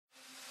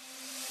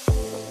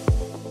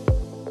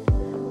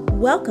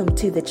Welcome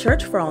to the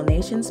Church for All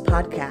Nations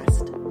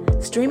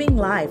podcast, streaming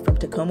live from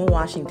Tacoma,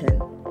 Washington.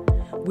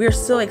 We're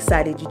so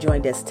excited you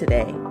joined us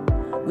today.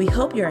 We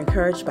hope you're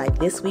encouraged by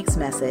this week's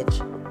message.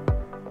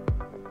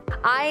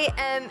 I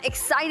am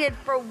excited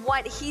for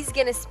what he's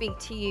going to speak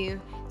to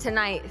you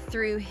tonight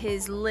through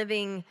his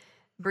living,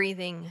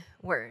 breathing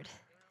word.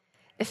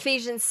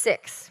 Ephesians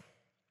 6.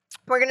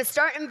 We're going to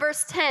start in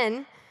verse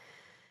 10.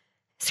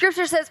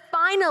 Scripture says,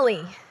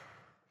 finally.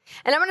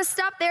 And I'm going to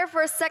stop there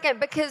for a second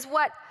because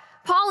what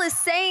Paul is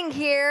saying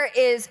here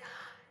is,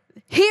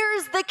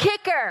 here's the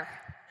kicker.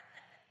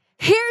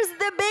 Here's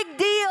the big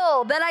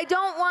deal that I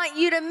don't want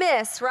you to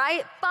miss,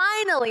 right?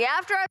 Finally,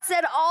 after I've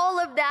said all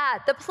of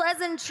that, the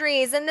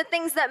pleasantries and the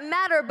things that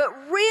matter, but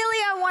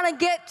really I want to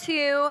get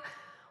to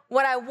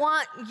what I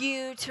want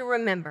you to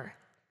remember.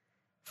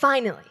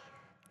 Finally,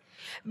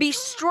 be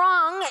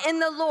strong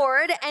in the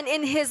Lord and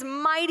in his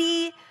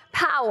mighty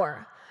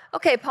power.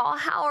 Okay, Paul,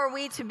 how are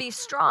we to be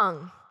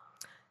strong?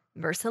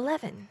 Verse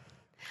 11.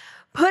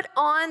 Put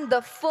on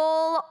the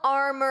full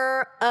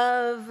armor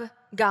of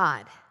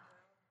God.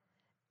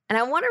 And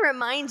I want to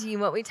remind you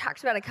what we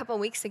talked about a couple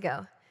weeks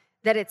ago,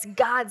 that it's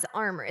God's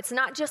armor. It's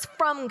not just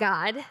from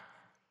God.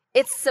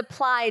 It's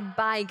supplied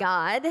by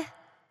God,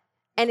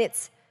 and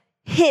it's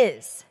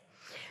his.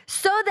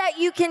 So that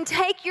you can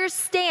take your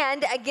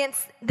stand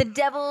against the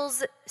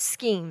devil's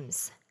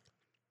schemes.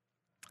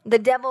 The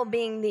devil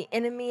being the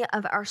enemy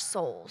of our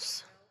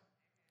souls.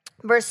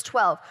 Verse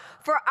 12,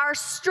 for our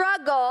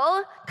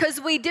struggle, because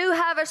we do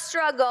have a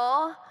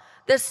struggle,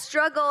 the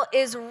struggle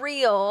is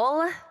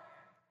real,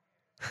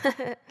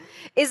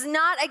 is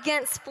not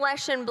against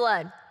flesh and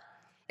blood.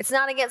 It's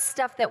not against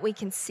stuff that we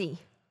can see.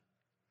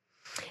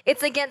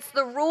 It's against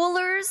the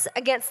rulers,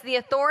 against the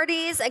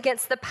authorities,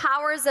 against the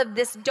powers of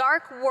this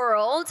dark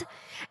world,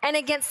 and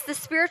against the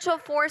spiritual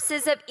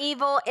forces of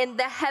evil in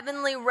the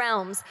heavenly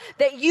realms.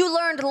 That you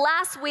learned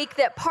last week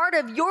that part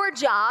of your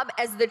job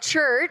as the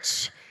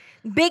church,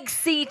 Big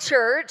C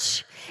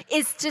church,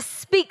 is to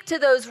speak to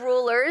those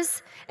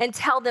rulers and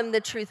tell them the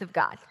truth of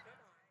God.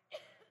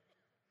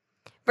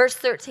 Verse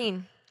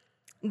 13,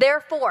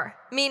 therefore,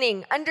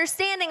 meaning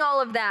understanding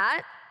all of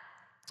that,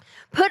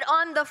 put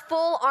on the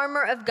full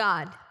armor of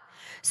God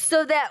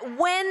so that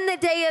when the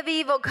day of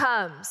evil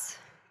comes,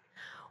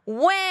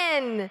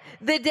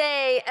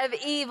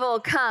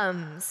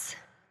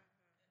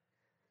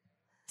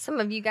 some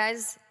of you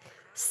guys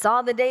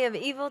saw the day of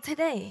evil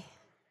today.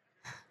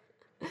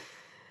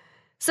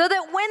 So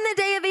that when the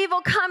day of evil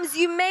comes,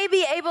 you may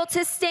be able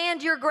to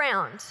stand your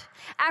ground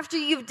after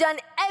you've done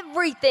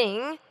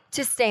everything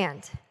to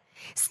stand.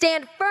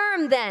 Stand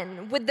firm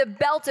then with the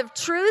belt of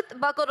truth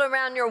buckled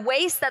around your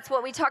waist. That's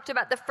what we talked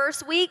about the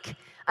first week.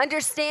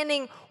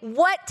 Understanding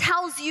what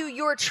tells you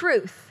your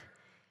truth.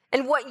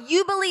 And what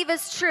you believe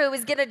is true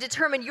is going to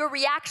determine your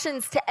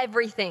reactions to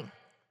everything.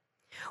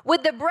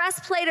 With the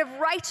breastplate of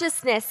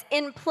righteousness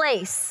in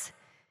place.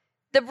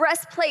 The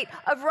breastplate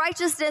of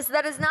righteousness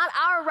that is not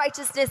our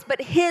righteousness, but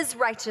his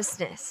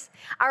righteousness.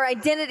 Our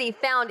identity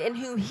found in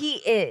who he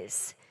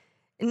is,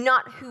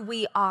 not who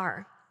we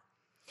are.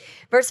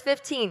 Verse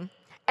 15,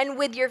 and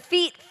with your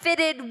feet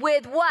fitted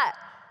with what?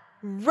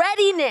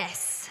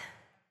 Readiness.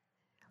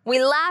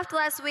 We laughed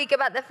last week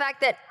about the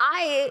fact that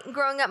I,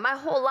 growing up my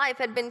whole life,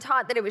 had been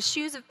taught that it was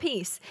shoes of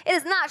peace. It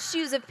is not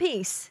shoes of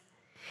peace.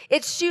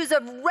 It's shoes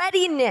of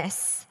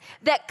readiness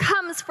that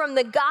comes from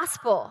the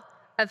gospel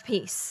of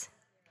peace.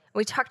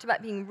 We talked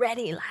about being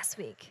ready last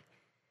week.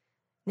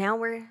 Now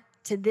we're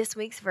to this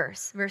week's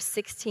verse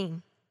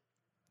 16.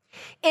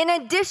 In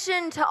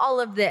addition to all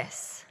of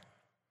this,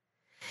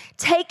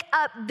 take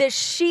up the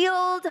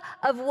shield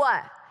of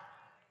what?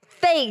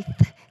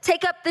 Faith.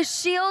 Take up the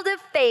shield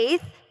of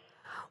faith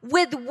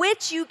with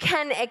which you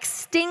can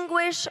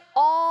extinguish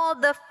all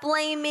the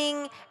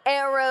flaming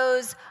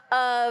arrows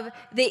of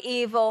the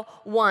evil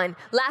one.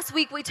 Last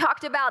week we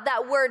talked about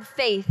that word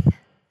faith.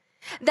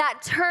 That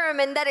term,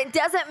 and that it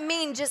doesn't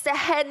mean just a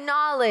head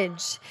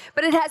knowledge,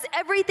 but it has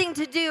everything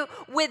to do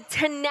with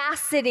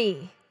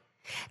tenacity.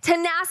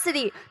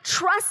 Tenacity,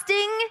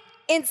 trusting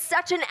in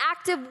such an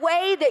active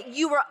way that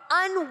you are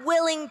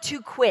unwilling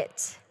to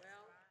quit.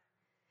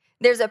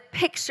 There's a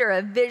picture,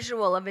 a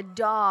visual of a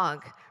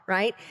dog,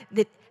 right,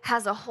 that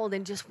has a hold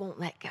and just won't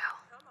let go.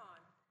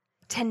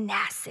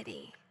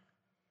 Tenacity.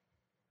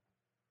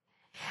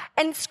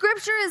 And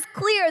Scripture is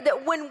clear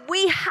that when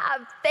we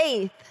have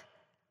faith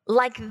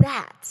like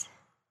that,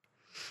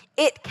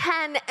 it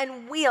can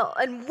and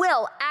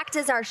will act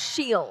as our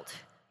shield.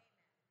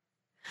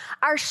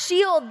 Our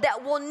shield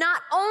that will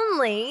not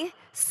only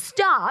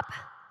stop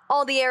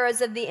all the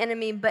arrows of the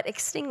enemy, but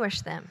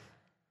extinguish them.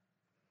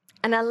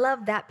 And I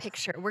love that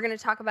picture. We're going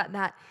to talk about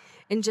that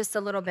in just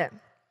a little bit.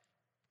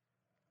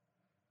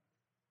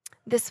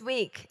 This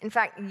week, in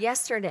fact,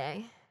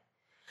 yesterday,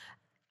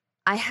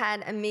 I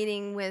had a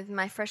meeting with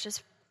my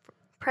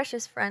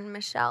precious friend,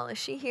 Michelle. Is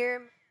she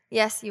here?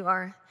 Yes, you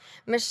are.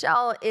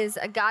 Michelle is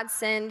a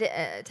godsend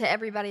to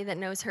everybody that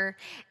knows her,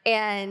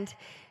 and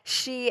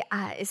she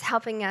is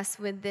helping us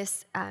with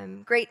this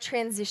great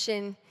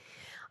transition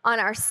on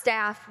our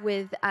staff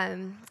with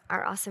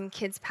our awesome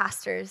kids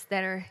pastors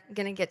that are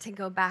going to get to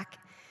go back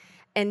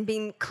and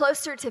being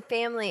closer to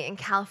family in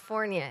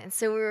California. And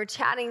so we were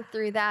chatting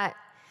through that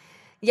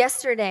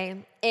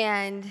yesterday,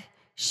 and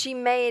she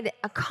made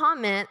a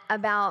comment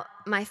about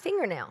my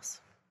fingernails.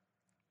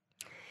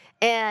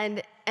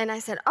 And I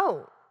said,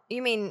 "Oh,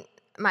 you mean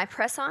my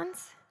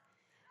press-ons?"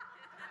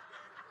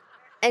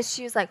 And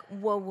she was like,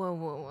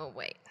 whoa,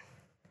 wait.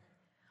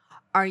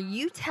 Are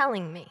you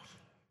telling me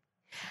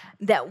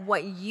that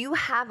what you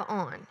have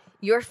on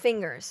your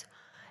fingers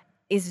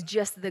is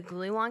just the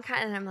glue-on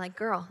kind? And I'm like,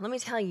 girl, let me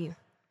tell you,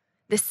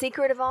 the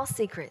secret of all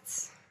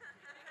secrets.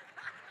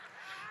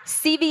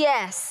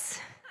 CVS,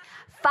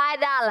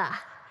 $5.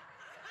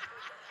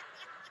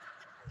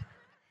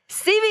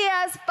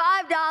 CVS,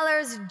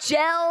 $5,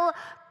 gel,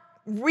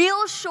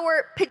 real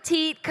short,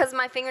 petite, because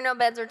my fingernail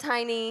beds are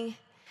tiny.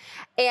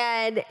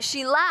 And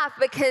she laughed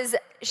because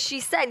she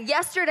said,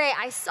 yesterday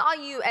I saw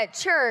you at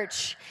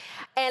church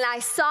and I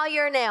saw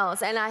your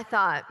nails. And I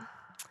thought,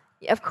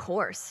 of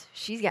course,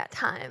 she's got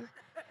time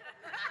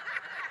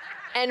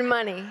and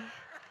money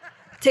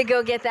to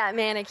go get that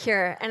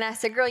manicure. And I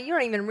said, girl, you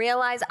don't even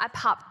realize I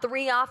popped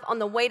 3 off on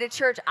the way to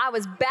church. I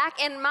was back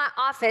in my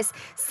office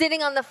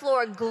sitting on the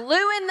floor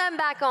gluing them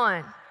back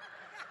on.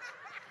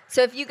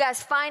 So if you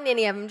guys find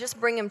any of them, just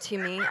bring them to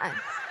me.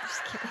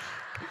 Just kidding.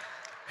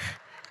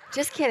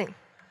 Just kidding.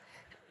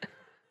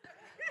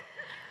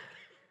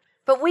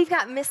 But we've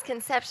got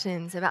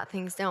misconceptions about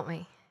things, don't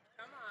we?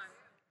 Come on.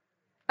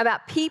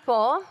 About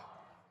people,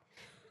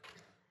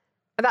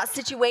 about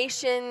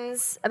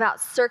situations, about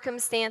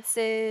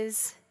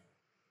circumstances.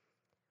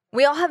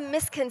 We all have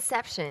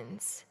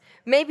misconceptions,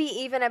 maybe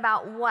even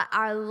about what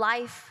our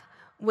life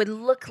would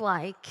look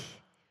like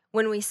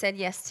when we said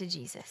yes to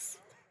Jesus.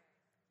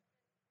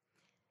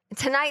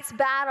 Tonight's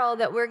battle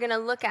that we're going to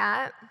look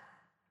at,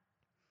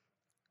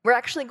 we're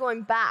actually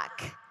going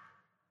back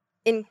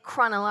in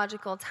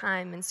chronological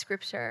time in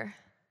Scripture.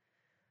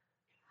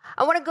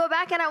 I want to go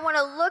back and I want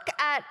to look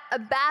at a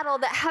battle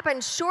that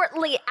happened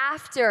shortly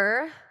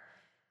after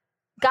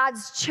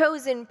God's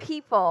chosen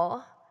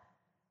people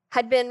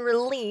had been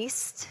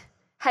released,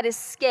 had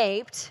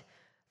escaped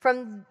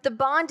from the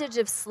bondage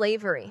of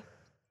slavery.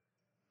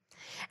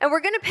 And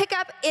we're going to pick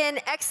up in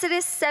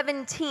Exodus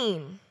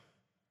 17.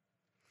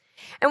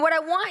 And what I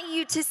want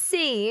you to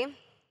see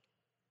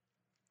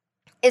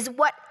is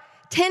what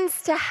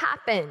tends to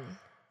happen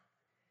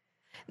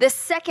the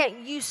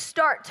second you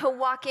start to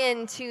walk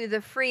into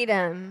the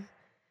freedom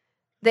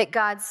that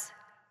God's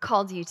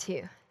called you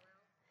to.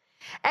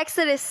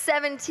 Exodus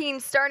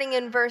 17, starting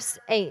in verse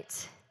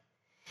 8.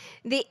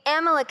 The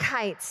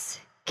Amalekites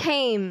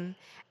came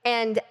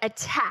and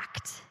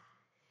attacked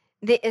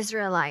the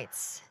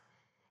Israelites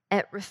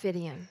at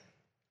Rephidim.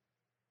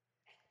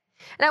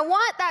 And I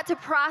want that to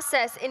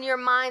process in your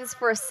minds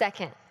for a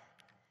second.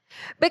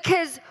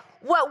 Because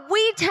what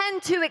we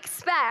tend to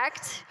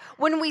expect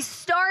when we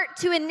start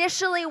to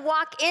initially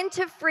walk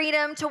into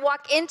freedom, to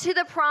walk into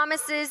the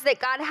promises that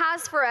God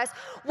has for us,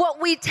 what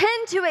we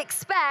tend to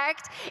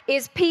expect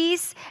is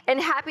peace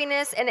and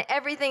happiness and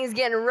everything's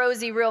getting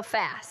rosy real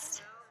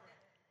fast.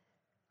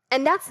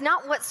 And that's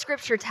not what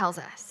Scripture tells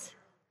us.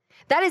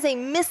 That is a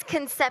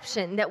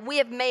misconception that we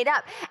have made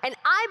up. And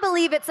I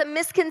believe it's a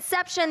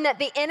misconception that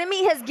the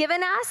enemy has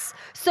given us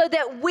so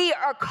that we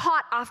are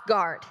caught off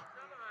guard.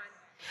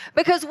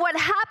 Because what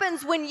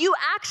happens when you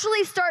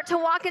actually start to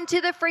walk into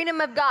the freedom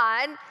of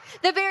God,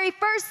 the very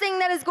first thing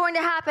that is going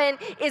to happen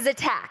is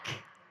attack.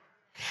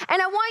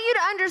 And I want you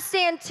to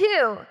understand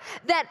too,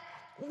 that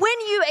when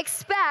you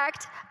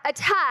expect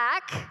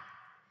attack,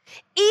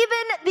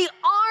 even the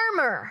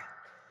armor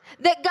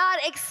that God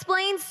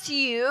explains to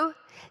you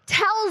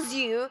tells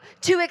you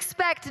to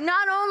expect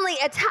not only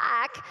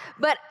attack,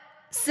 but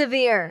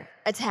severe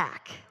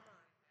attack.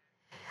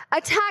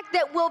 Attack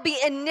that will be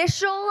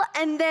initial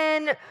and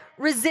then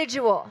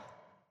residual.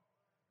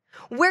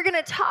 We're going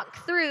to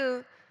talk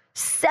through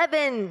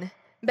 7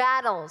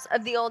 battles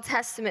of the Old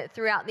Testament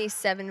throughout these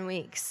 7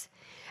 weeks.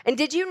 And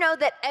did you know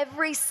that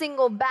every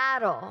single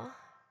battle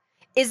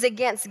is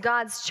against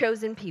God's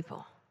chosen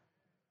people?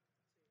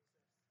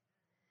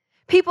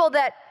 People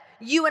that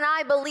you and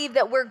I believe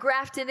that we're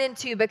grafted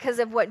into because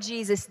of what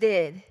Jesus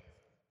did.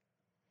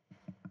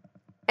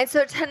 And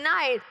so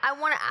tonight, I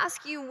want to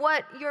ask you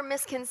what your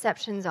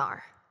misconceptions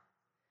are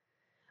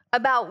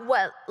about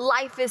what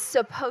life is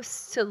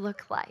supposed to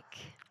look like.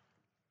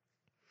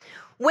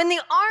 When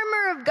the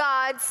armor of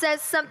God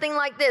says something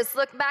like this,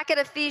 look back at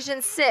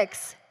Ephesians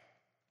 6.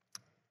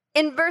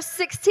 In verse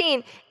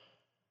 16,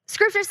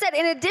 Scripture said,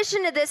 in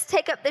addition to this,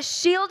 take up the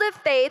shield of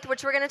faith,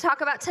 which we're going to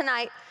talk about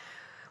tonight,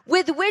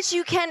 with which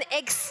you can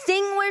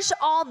extinguish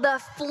all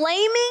the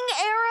flaming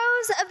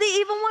arrows of the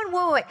evil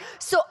one. Wait.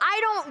 So I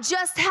don't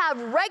just have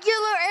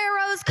regular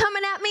arrows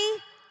coming at me.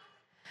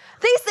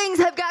 These things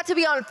have got to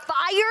be on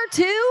fire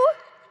too.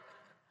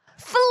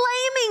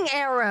 Flaming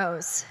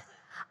arrows.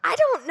 I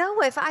don't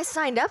know if I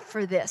signed up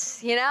for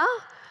this, you know?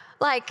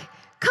 Like,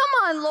 come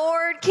on,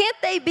 Lord, can't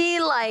they be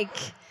like,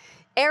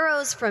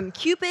 arrows from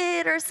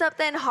Cupid or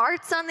something,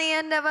 hearts on the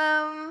end of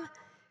them,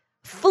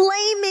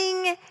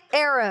 flaming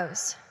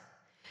arrows.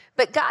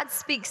 But God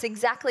speaks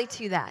exactly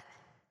to that.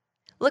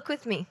 Look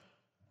with me.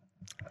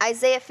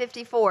 Isaiah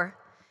 54.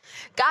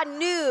 God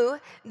knew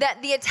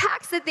that the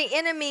attacks that the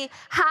enemy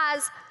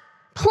has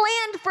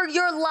planned for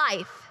your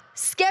life,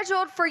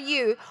 scheduled for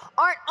you,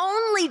 aren't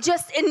only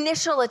just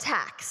initial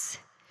attacks,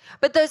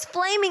 but those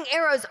flaming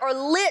arrows are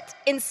lit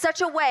in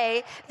such a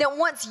way that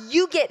once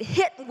you get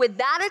hit with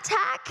that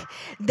attack,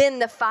 then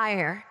the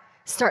fire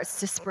starts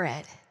to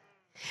spread.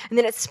 And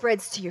then it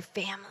spreads to your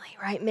family,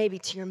 right? Maybe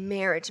to your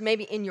marriage,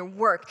 maybe in your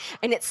work.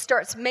 And it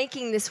starts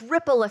making this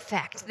ripple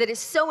effect that is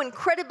so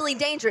incredibly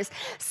dangerous,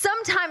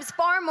 sometimes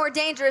far more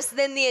dangerous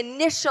than the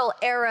initial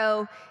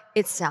arrow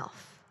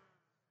itself.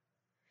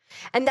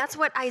 And that's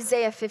what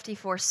Isaiah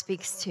 54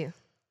 speaks to.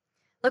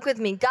 Look with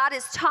me. God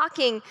is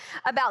talking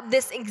about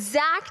this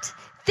exact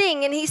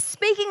thing, and he's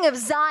speaking of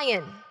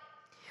Zion,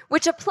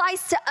 which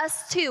applies to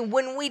us too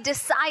when we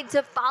decide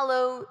to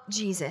follow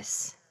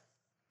Jesus.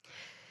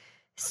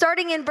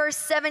 Starting in verse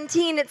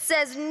 17, it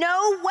says,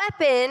 "No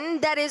weapon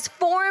that is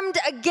formed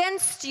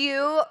against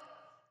you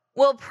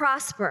will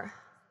prosper."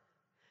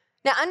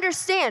 Now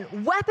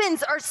understand,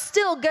 weapons are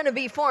still going to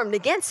be formed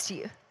against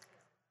you.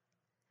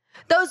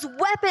 Those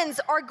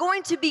weapons are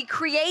going to be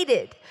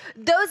created.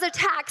 Those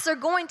attacks are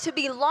going to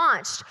be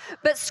launched.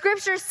 But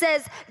Scripture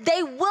says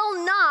they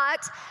will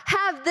not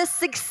have the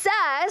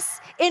success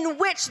in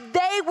which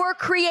they were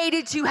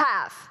created to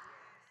have.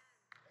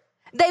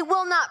 They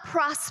will not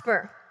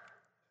prosper.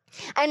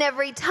 And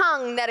every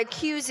tongue that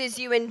accuses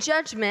you in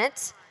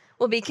judgment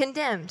will be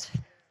condemned.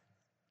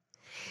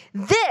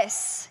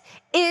 This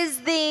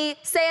is the,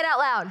 say it out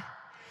loud,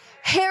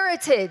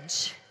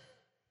 heritage.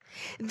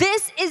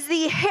 This is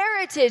the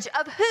heritage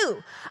of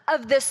who?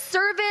 Of the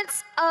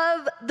servants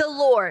of the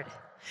Lord.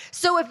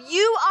 So if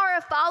you are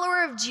a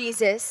follower of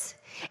Jesus,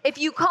 if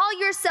you call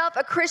yourself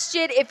a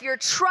Christian, if your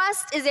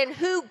trust is in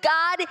who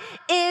God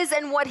is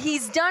and what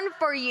he's done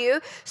for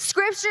you,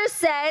 Scripture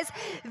says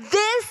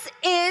this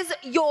is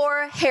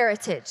your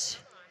heritage.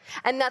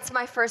 And that's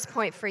my first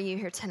point for you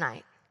here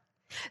tonight.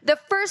 The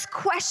first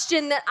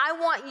question that I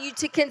want you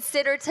to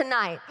consider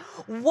tonight: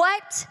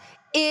 what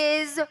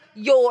is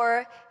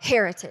your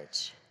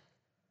heritage?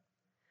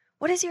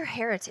 What is your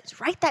heritage?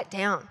 Write that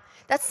down.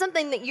 That's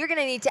something that you're going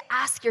to need to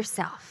ask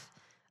yourself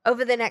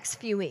over the next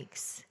few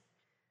weeks.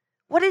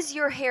 What is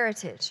your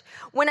heritage?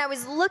 When I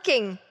was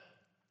looking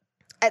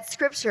at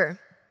Scripture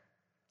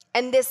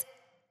and this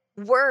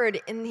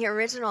word in the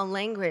original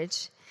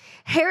language,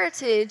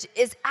 heritage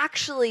is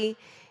actually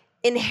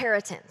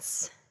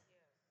inheritance.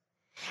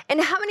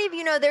 And how many of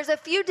you know there's a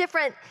few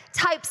different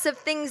types of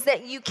things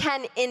that you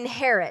can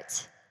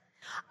inherit?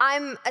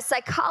 I'm a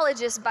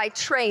psychologist by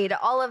trade.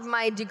 All of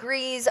my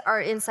degrees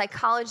are in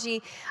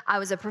psychology. I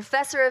was a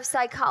professor of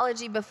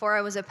psychology before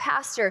I was a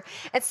pastor.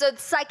 And so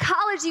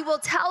psychology will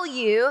tell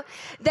you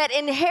that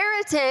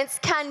inheritance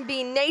can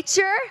be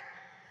nature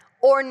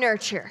or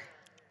nurture,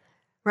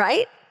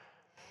 right?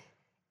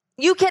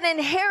 You can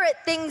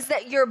inherit things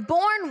that you're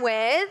born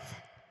with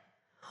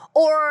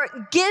or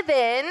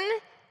given.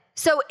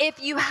 So if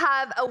you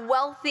have a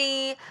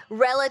wealthy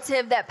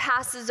relative that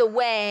passes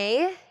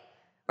away,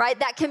 right,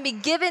 that can be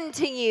given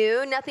to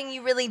you, nothing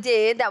you really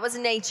did, that was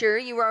nature,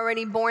 you were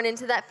already born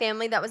into that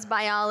family, that was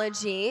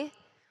biology.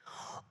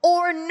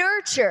 Or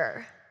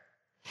nurture,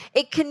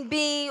 it can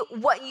be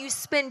what you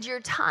spend your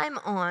time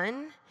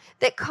on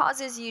that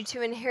causes you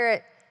to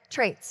inherit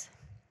traits.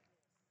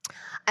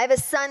 I have a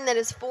son that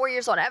is 4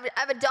 years old. I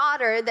have a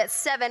daughter that's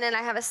 7, and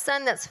I have a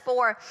son that's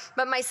 4.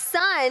 But my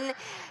son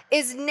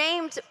is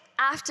named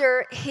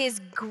after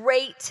his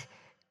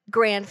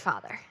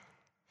great-grandfather.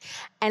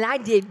 And I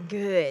did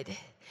good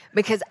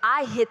because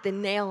I hit the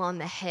nail on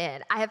the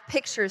head. I have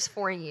pictures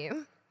for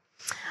you.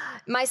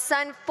 My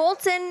son,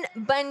 Fulton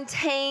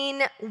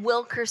Buntain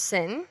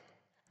Wilkerson,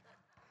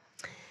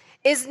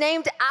 is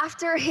named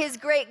after his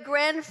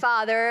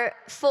great-grandfather,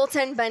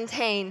 Fulton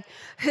Buntain,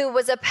 who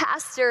was a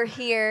pastor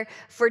here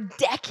for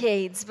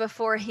decades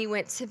before he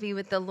went to be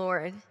with the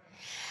Lord.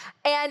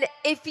 And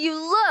if you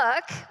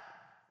look,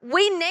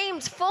 we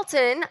named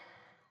Fulton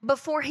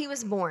before he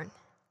was born.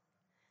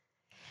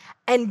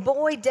 And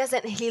boy,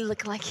 doesn't he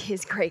look like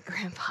his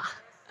great-grandpa.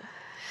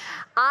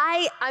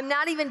 I'm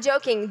not even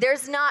joking.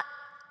 There's not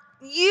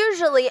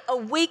usually a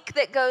week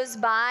that goes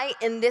by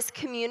in this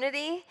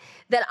community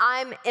that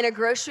I'm in a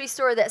grocery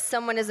store that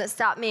someone doesn't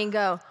stop me and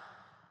go,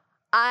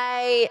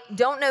 "I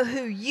don't know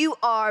who you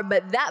are,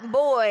 but that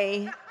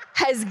boy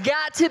has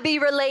got to be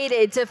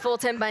related to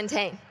Fulton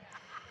Buntain."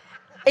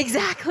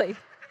 Exactly.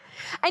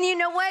 And you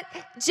know what?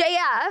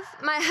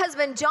 JF, my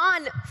husband,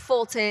 John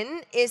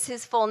Fulton is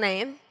his full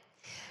name.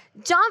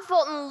 John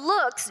Fulton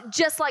looks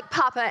just like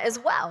Papa as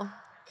well.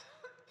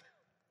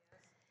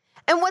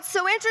 And what's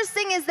so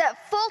interesting is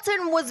that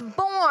Fulton was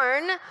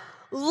born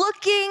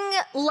looking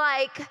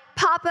like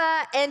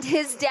Papa and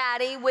his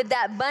daddy with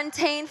that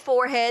Buntain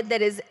forehead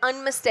that is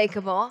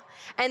unmistakable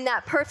and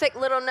that perfect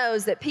little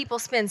nose that people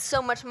spend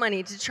so much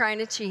money to try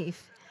and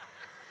achieve.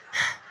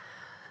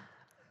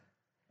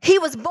 He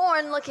was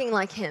born looking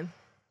like him.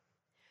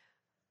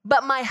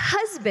 But my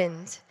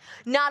husband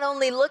not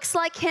only looks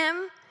like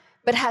him,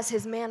 but has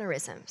his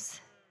mannerisms.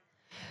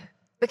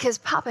 Because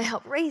Papa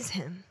helped raise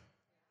him.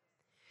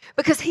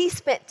 Because he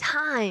spent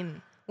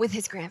time with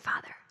his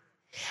grandfather.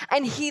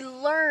 And he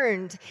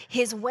learned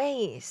his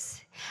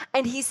ways.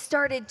 And he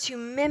started to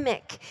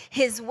mimic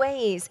his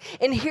ways.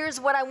 And here's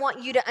what I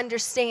want you to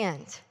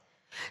understand.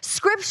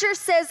 Scripture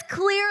says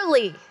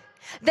clearly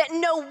that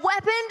no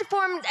weapon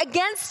formed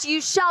against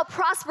you shall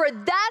prosper.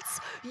 That's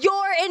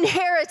your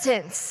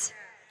inheritance.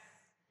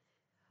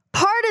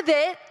 Part of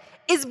it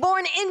is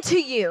born into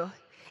you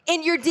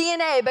in your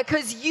DNA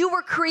because you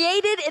were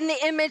created in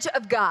the image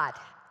of God.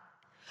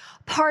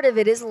 Part of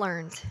it is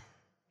learned.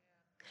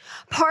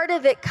 Part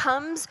of it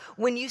comes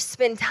when you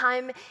spend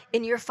time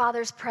in your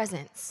Father's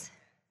presence.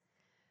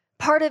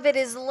 Part of it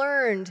is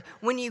learned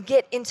when you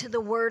get into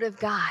the Word of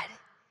God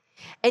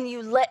and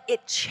you let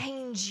it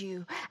change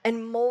you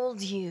and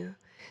mold you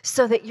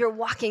so that you're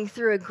walking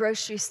through a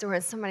grocery store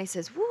and somebody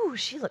says, "Woo,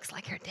 she looks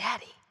like her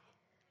daddy,"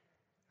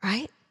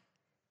 right?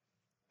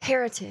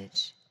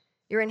 Heritage,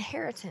 your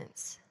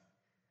inheritance.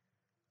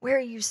 Where are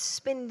you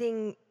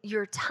spending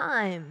your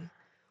time?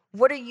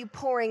 What are you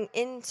pouring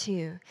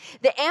into?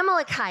 The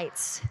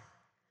Amalekites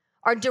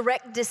are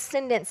direct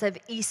descendants of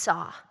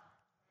Esau,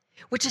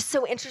 which is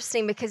so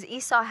interesting because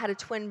Esau had a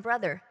twin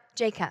brother,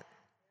 Jacob.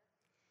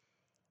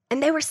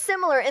 And they were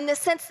similar in the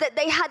sense that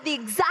they had the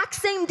exact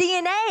same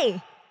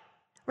DNA,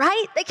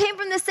 right? They came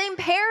from the same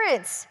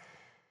parents.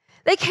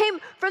 They came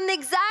from the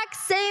exact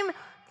same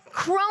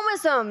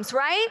chromosomes,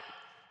 right?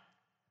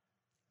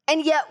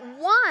 And yet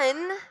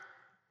one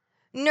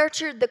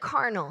nurtured the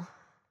carnal.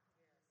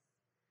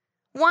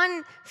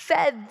 One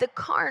fed the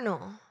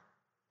carnal.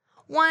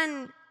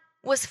 One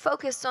was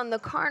focused on the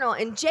carnal.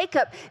 And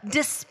Jacob,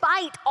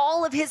 despite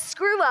all of his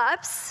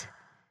screw-ups,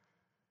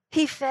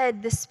 he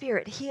fed the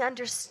Spirit. He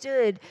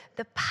understood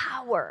the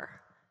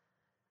power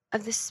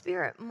of the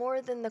Spirit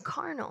more than the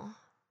carnal.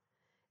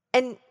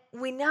 And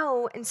we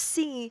know and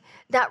see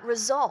that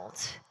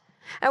result.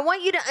 I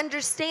want you to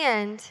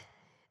understand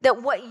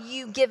that what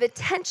you give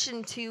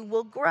attention to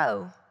will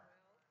grow.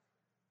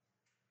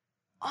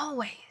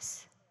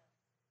 Always.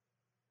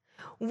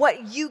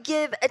 What you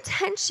give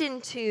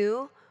attention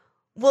to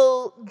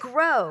will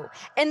grow.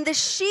 And the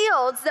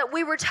shields that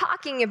we were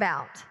talking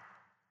about,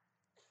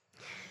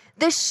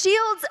 the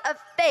shields of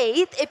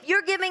faith, if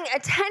you're giving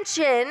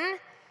attention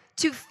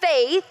to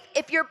faith,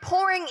 if you're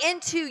pouring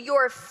into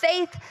your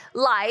faith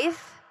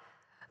life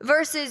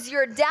versus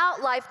your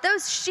doubt life,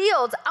 those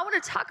shields, I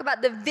want to talk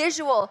about the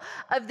visual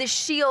of the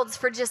shields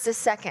for just a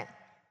second.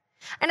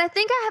 And I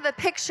think I have a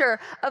picture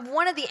of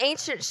one of the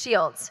ancient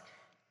shields.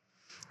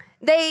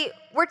 They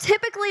were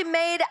typically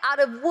made out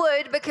of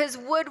wood because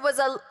wood was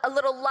a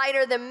little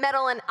lighter than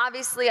metal and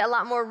obviously a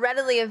lot more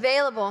readily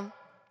available.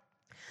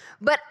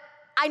 But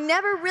I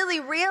never really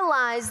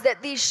realized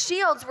that these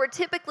shields were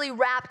typically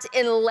wrapped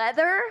in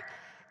leather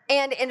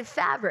and in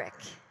fabric.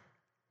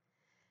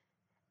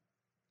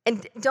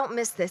 And don't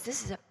miss this.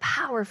 This is a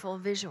powerful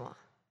visual.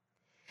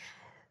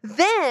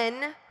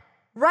 Then,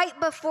 right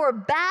before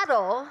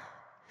battle,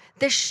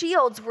 the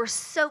shields were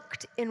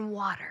soaked in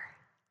water.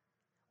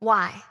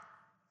 Why?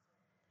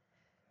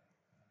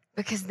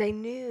 Because they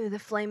knew the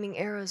flaming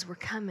arrows were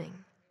coming.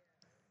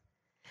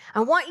 I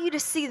want you to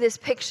see this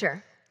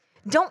picture.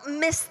 Don't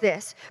miss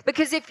this,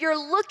 because if you're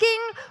looking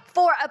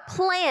for a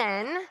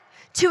plan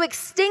to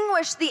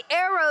extinguish the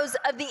arrows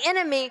of the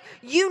enemy,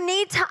 you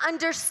need to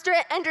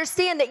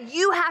understand that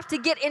you have to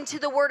get into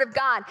the Word of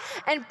God.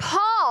 And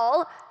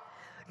Paul,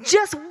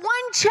 just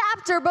one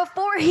chapter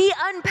before he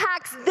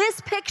unpacks this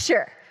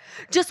picture,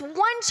 just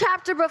one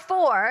chapter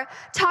before,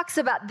 talks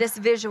about this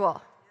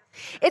visual.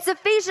 It's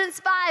Ephesians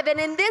 5, and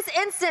in this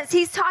instance,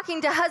 he's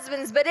talking to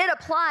husbands, but it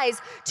applies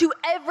to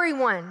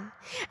everyone.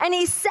 And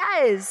he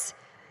says,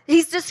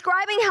 he's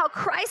describing how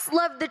Christ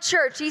loved the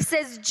church. He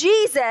says,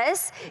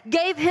 Jesus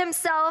gave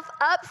himself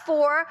up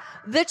for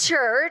the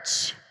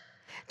church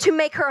to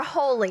make her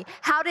holy.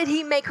 How did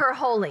he make her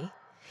holy?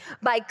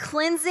 By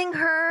cleansing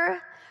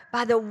her,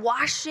 by the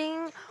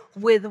washing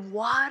with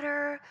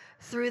water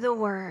through the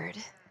word.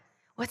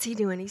 What's he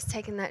doing? He's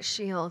taking that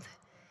shield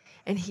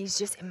and he's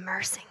just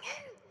immersing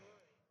it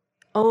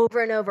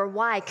over and over.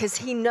 Why? Because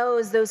he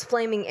knows those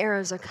flaming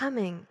arrows are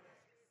coming.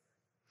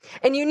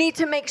 And you need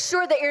to make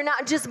sure that you're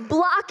not just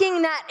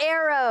blocking that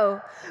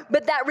arrow,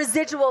 but that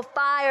residual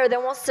fire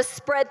that wants to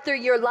spread through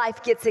your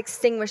life gets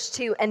extinguished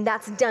too. And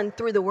that's done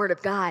through the Word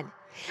of God.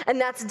 And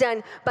that's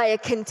done by a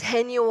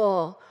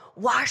continual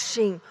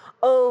washing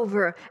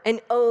over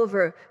and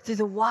over through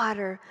the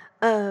water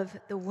of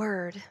the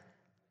Word.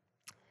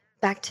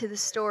 Back to the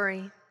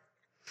story.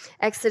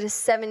 Exodus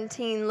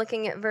 17,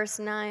 looking at verse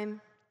 9.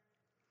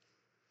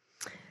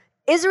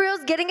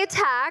 Israel's getting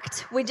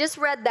attacked. We just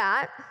read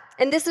that.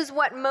 And this is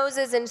what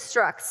Moses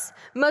instructs.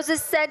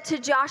 Moses said to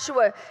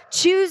Joshua,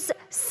 choose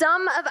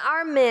some of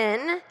our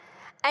men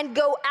and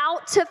go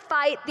out to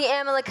fight the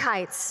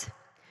Amalekites.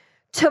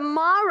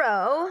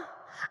 Tomorrow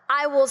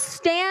I will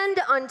stand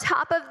on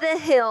top of the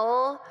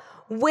hill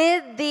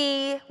with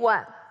the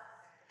what?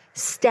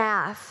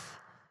 Staff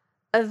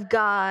of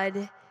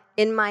God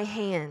in my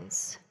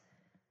hands.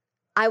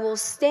 I will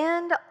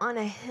stand on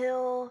a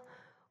hill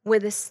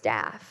with a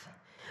staff.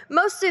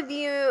 Most of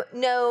you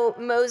know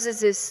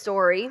Moses'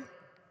 story.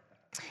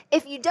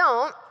 If you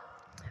don't,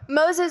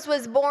 Moses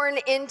was born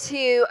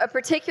into a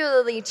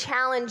particularly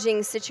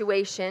challenging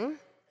situation.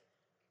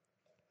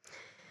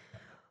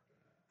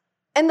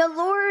 And the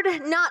Lord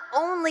not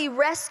only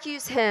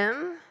rescues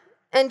him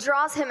and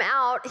draws him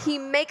out, he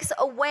makes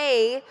a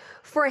way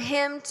for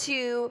him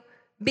to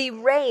be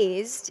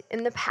raised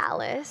in the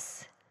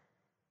palace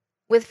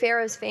with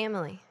Pharaoh's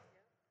family.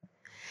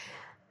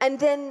 And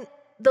then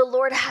the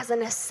Lord has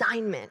an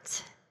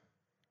assignment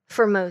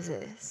for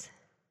Moses.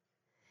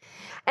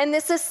 And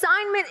this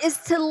assignment is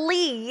to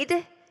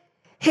lead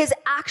his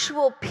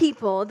actual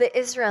people, the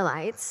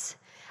Israelites,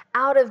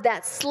 out of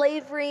that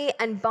slavery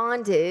and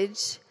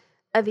bondage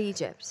of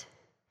Egypt.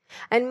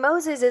 And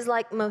Moses is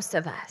like most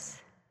of us,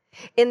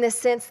 in the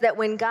sense that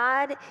when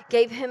God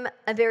gave him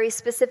a very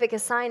specific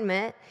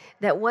assignment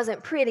that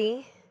wasn't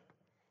pretty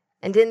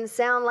and didn't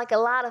sound like a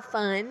lot of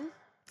fun,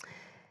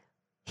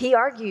 he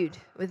argued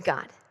with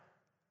God.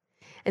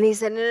 And he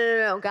said,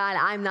 no, God,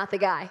 I'm not the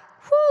guy.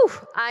 Whew,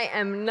 I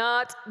am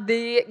not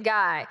the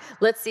guy.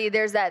 Let's see,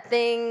 there's that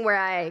thing where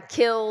I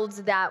killed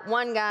that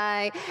one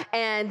guy,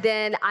 and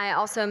then I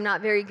also am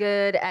not very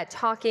good at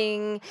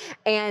talking,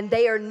 and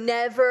they are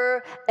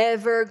never,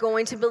 ever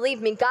going to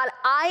believe me. God,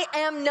 I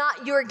am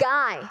not your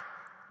guy.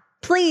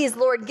 Please,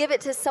 Lord, give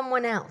it to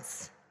someone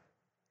else.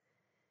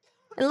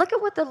 And look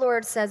at what the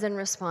Lord says in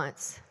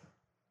response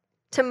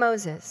to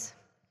Moses.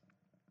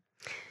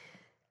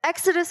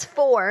 Exodus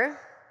 4,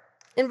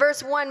 in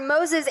verse 1,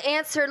 Moses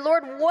answered,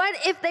 Lord, what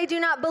if they do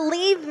not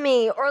believe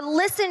me or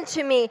listen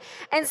to me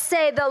and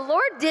say, the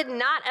Lord did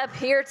not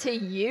appear to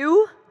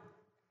you?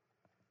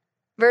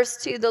 Verse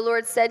 2, the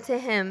Lord said to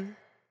him,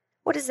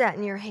 what is that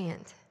in your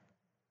hand?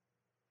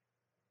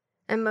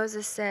 And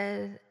Moses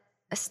said,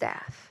 a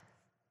staff.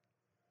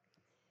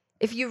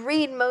 If you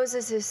read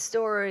Moses'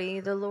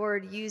 story, the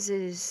Lord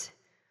uses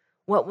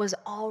what was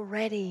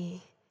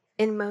already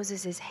in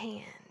Moses'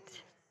 hand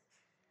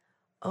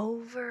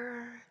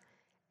over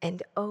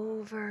and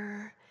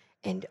over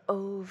and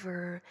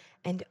over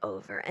and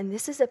over. And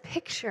this is a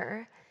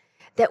picture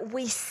that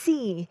we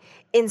see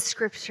in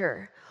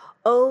Scripture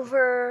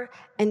over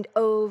and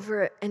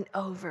over and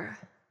over.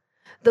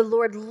 The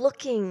Lord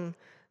looking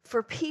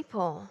for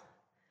people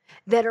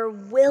that are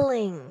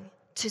willing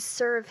to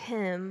serve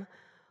him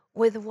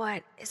with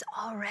what is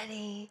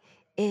already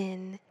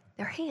in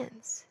their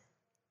hands.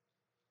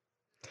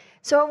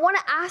 So I want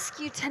to ask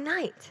you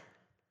tonight,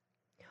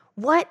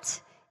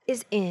 what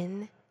is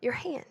in your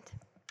hand?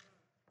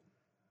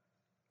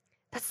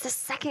 That's the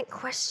second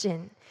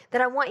question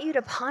that I want you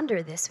to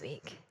ponder this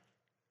week.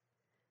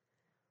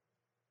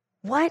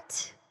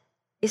 What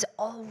is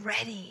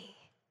already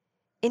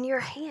in your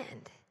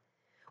hand?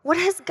 What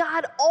has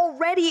God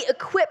already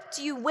equipped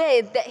you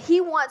with that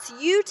he wants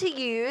you to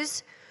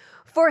use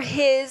for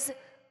his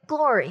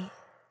glory?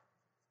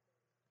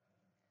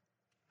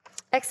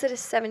 Exodus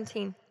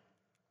 17.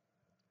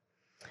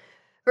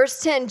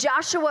 Verse 10,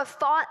 Joshua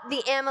fought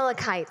the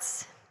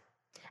Amalekites,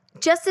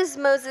 just as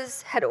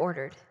Moses had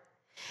ordered.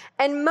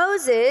 And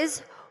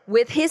Moses,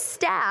 with his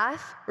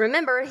staff,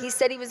 remember, he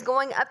said he was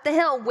going up the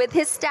hill with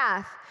his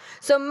staff.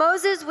 So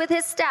Moses with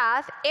his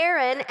staff,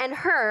 Aaron and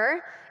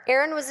Hur,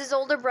 Aaron was his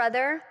older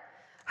brother,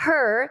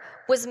 Hur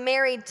was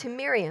married to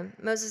Miriam,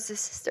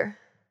 Moses' sister.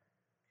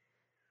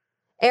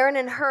 Aaron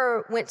and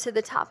Hur went to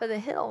the top of the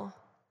hill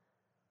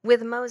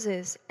with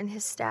Moses and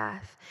his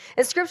staff.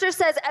 And Scripture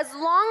says, as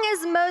long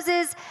as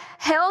Moses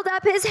held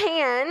up his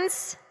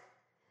hands,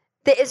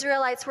 the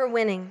Israelites were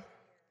winning.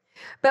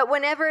 But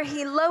whenever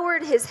he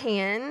lowered his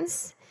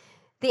hands,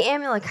 the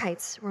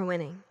Amalekites were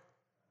winning.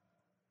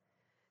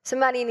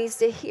 Somebody needs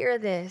to hear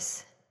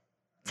this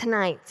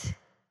tonight.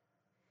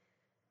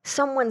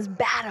 Someone's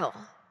battle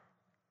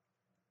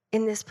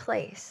in this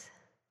place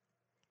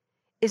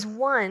is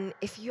won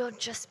if you'll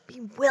just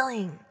be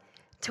willing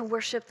to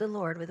worship the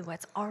Lord with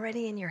what's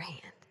already in your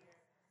hand.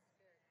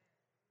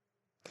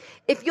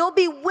 If you'll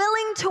be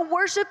willing to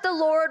worship the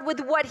Lord with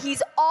what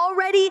he's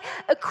already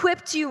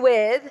equipped you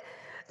with,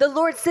 the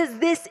Lord says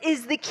this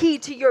is the key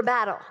to your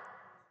battle.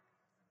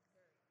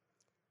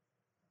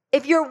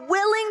 If you're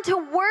willing to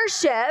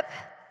worship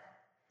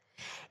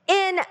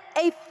in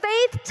a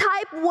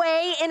faith-type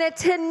way, in a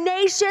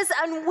tenacious,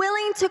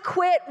 unwilling to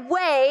quit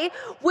way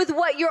with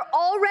what you're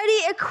already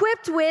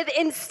equipped with,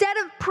 instead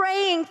of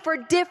praying for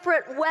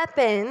different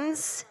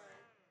weapons,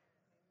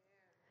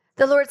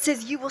 the Lord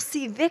says you will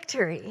see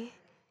victory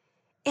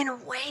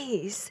in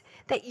ways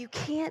that you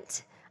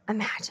can't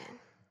imagine.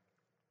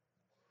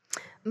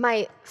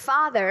 My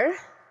father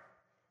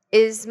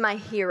is my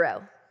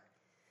hero.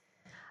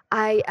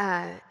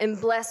 I am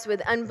blessed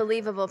with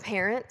unbelievable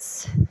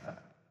parents.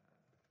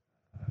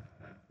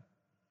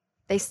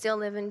 They still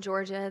live in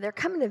Georgia. They're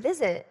coming to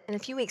visit in a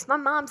few weeks. My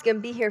mom's going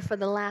to be here for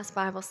the last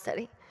Bible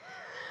study.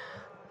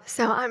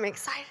 So I'm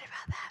excited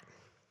about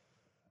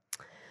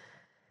that.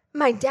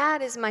 My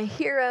dad is my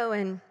hero,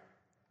 and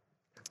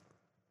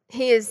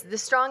he is the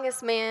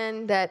strongest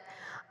man that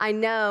I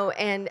know,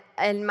 and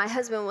my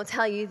husband will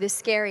tell you the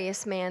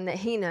scariest man that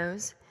he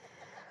knows.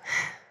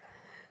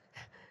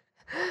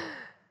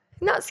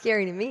 Not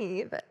scary to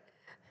me, but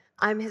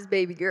I'm his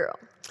baby girl.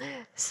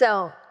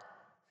 So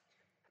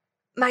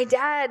my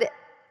dad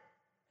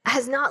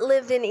has not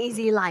lived an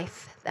easy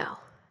life, though.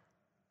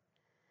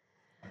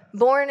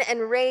 Born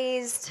and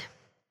raised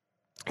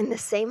in the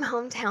same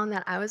hometown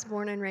that I was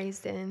born and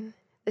raised in,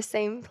 the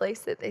same place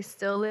that they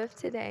still live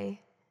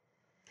today.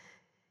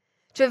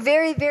 To a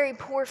very, very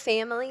poor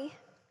family.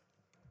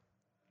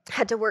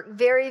 Had to work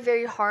very,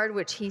 very hard,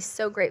 which he's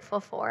so grateful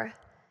for.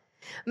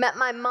 Met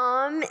my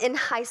mom in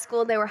high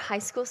school. They were high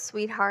school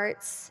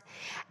sweethearts.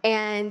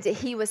 And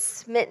he was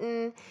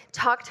smitten,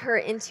 talked her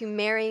into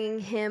marrying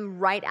him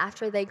right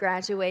after they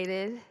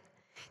graduated.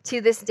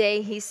 To this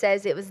day, he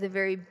says it was the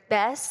very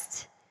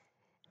best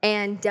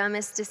and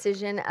dumbest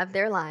decision of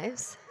their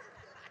lives.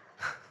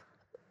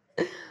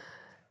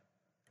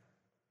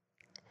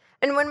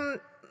 And when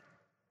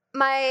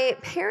my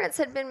parents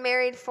had been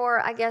married for,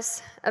 I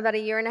guess, about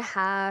 1.5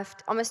 years,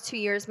 almost 2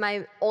 years,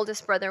 my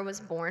oldest brother was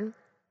born.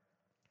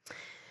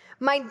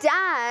 My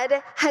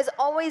dad has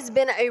always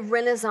been a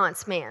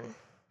Renaissance man.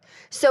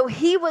 So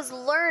he was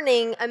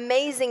learning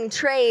amazing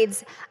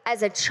trades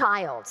as a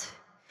child.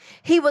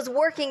 He was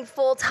working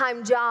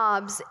full-time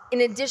jobs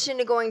in addition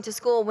to going to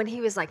school when he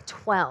was like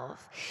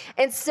 12.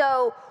 And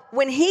so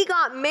when he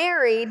got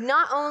married,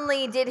 not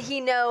only did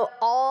he know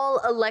all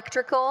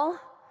electrical,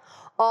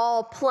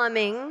 all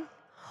plumbing,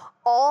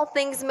 all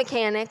things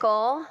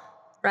mechanical,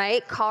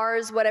 right?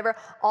 Cars, whatever,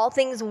 all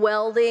things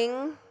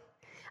welding.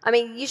 I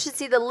mean, you should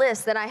see the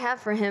list that I have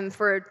for him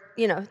for,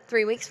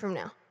 3 weeks from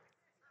now,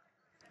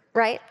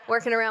 right?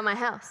 Working around my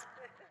house.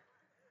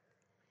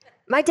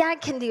 My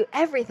dad can do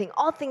everything,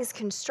 all things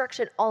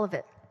construction, all of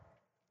it.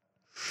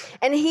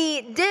 And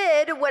he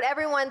did what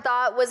everyone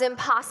thought was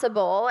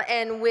impossible,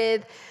 and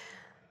with,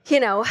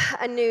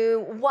 a new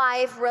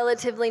wife,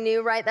 relatively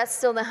new, right? That's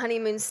still the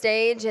honeymoon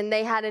stage, and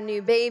they had a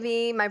new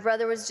baby. My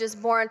brother was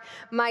just born.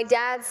 My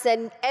dad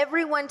said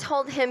everyone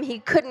told him he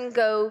couldn't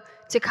go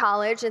to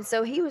college, and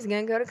so he was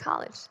going to go to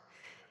college.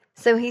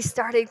 So he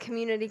started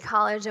community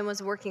college and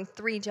was working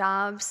 3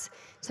 jobs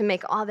to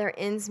make all their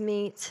ends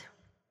meet.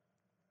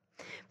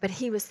 But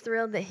he was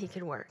thrilled that he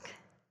could work.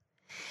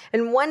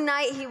 And one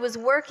night he was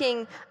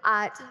working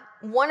at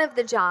one of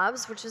the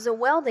jobs, which is a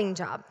welding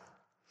job.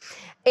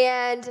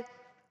 And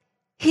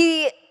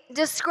he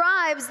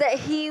describes that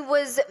he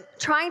was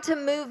trying to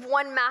move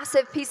one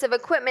massive piece of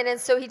equipment, and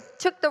so he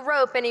took the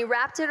rope and he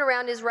wrapped it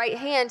around his right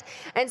hand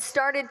and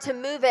started to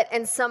move it,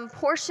 and some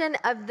portion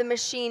of the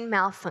machine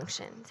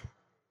malfunctioned.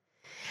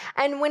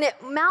 And when it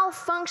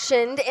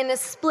malfunctioned in a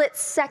split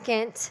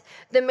second,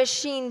 the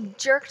machine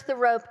jerked the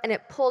rope and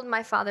it pulled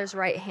my father's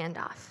right hand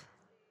off.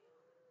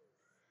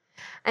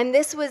 And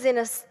this was in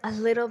a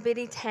little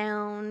bitty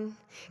town,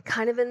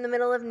 kind of in the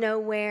middle of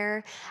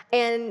nowhere,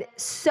 and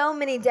so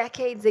many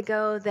decades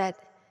ago that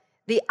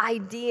the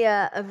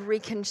idea of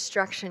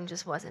reconstruction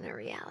just wasn't a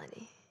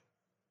reality.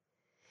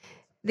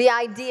 The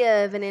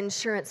idea of an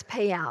insurance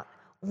payout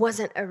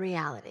wasn't a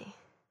reality.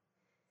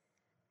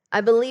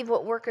 I believe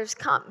what workers'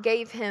 comp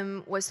gave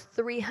him was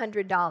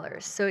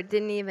 $300, so it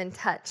didn't even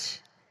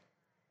touch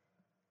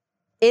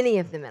any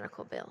of the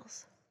medical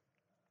bills.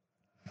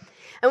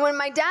 And when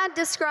my dad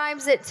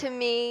describes it to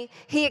me,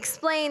 he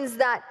explains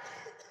that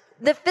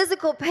the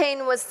physical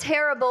pain was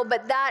terrible,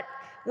 but that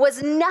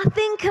was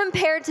nothing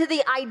compared to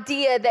the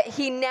idea that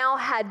he now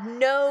had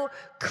no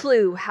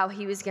clue how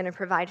he was going to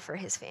provide for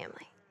his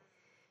family,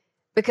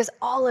 because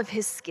all of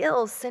his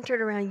skills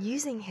centered around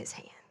using his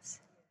hands.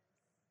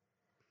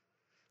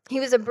 He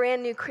was a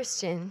brand new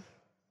Christian,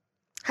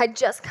 had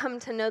just come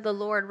to know the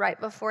Lord right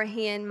before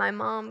he and my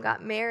mom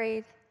got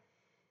married.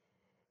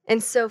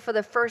 And so for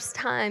the first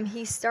time,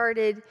 he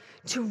started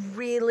to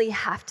really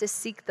have to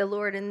seek the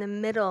Lord in the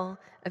middle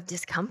of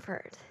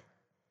discomfort,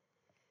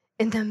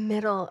 in the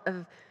middle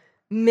of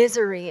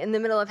misery, in the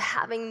middle of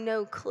having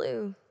no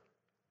clue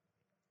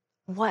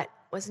what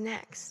was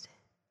next.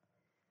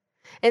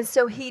 And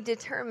so he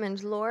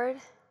determined, Lord,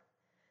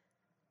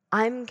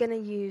 I'm going to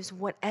use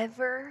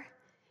whatever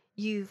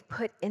you've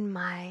put in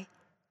my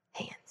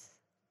hands.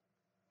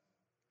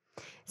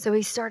 So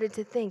he started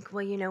to think,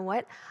 well, you know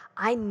what?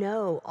 I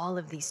know all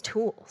of these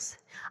tools.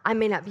 I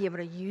may not be able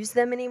to use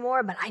them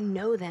anymore, but I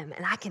know them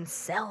and I can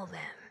sell them.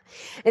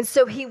 And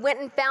so he went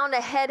and found a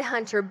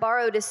headhunter,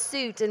 borrowed a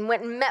suit, and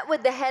went and met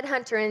with the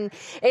headhunter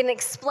and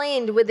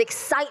explained with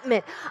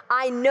excitement,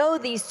 I know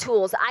these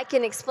tools. I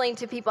can explain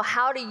to people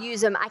how to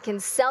use them. I can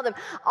sell them.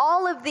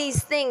 All of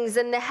these things.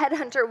 And the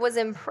headhunter was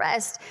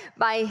impressed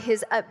by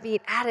his upbeat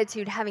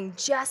attitude, having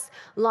just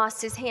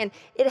lost his hand.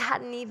 It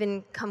hadn't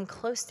even come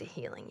close to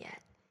healing yet.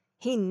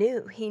 He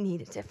knew he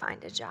needed to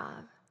find a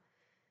job.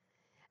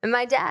 And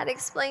my dad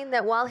explained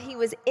that while he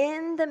was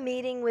in the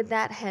meeting with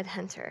that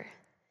headhunter,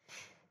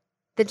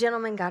 the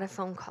gentleman got a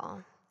phone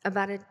call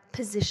about a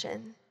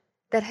position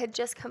that had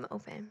just come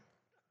open.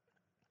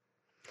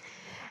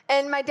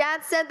 And my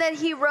dad said that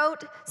he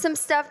wrote some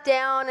stuff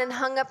down and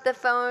hung up the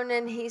phone,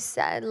 and he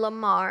said,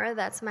 Lamar,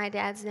 that's my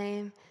dad's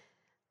name,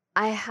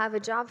 I have a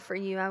job for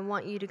you. I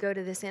want you to go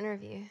to this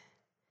interview.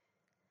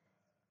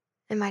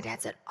 And my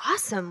dad said,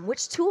 awesome.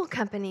 Which tool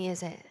company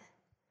is it?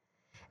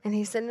 And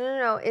he said,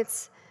 no,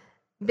 it's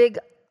big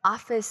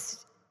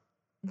office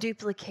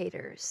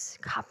duplicators,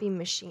 copy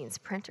machines,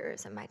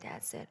 printers. And my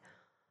dad said,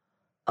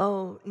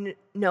 oh,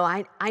 no,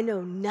 I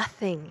know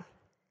nothing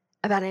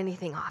about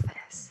anything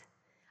office.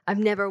 I've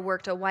never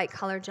worked a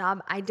white-collar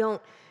job. I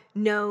don't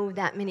know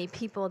that many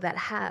people that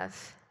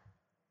have.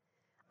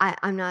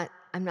 I'm not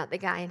the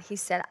guy. And he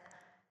said,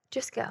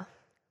 just go.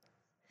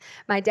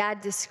 My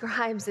dad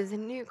describes as a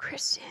new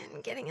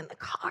Christian getting in the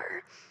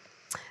car,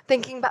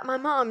 thinking about my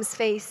mom's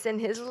face and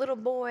his little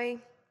boy.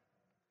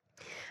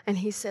 And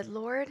he said,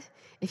 Lord,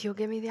 if you'll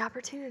give me the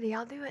opportunity,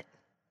 I'll do it.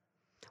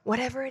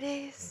 Whatever it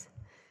is.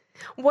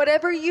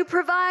 Whatever you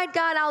provide,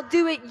 God, I'll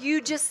do it.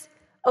 You just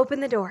open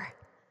the door.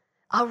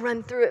 I'll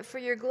run through it for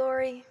your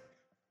glory.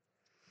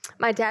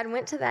 My dad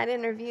went to that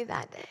interview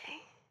that day.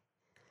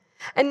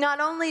 And not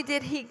only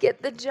did he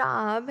get the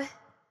job,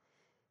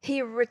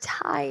 he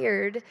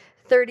retired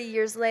 30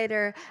 years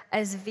later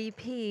as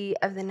VP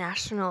of the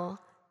national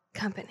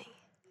company.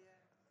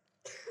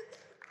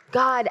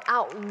 God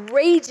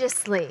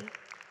outrageously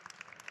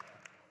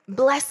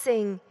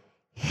blessing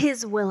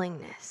his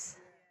willingness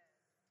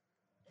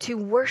to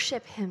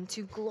worship him,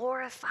 to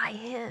glorify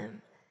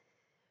him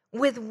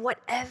with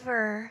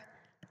whatever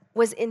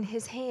was in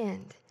his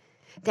hand.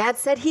 Dad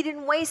said he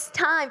didn't waste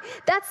time.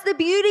 That's the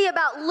beauty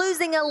about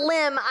losing a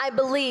limb, I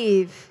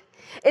believe,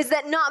 is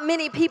that not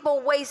many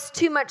people waste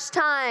too much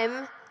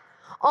time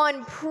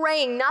on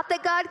praying. Not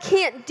that God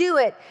can't do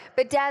it,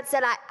 but Dad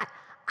said,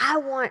 I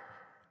want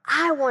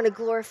to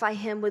glorify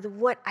him with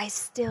what I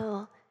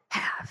still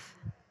have.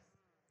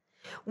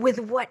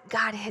 With what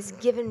God has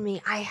given me,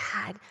 I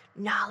had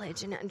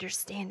knowledge and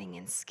understanding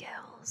and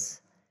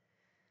skills.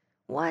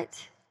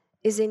 What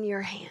is in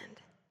your hand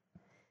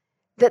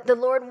that the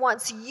Lord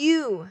wants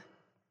you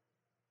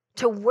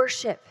to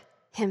worship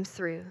him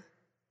through?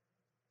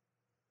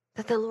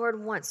 That the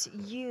Lord wants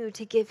you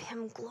to give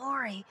him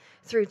glory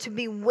through, to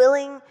be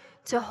willing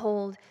to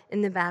hold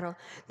in the battle.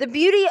 The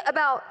beauty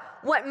about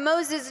what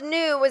Moses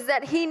knew was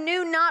that he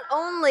knew not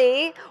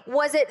only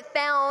was it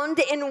found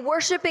in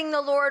worshiping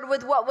the Lord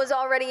with what was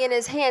already in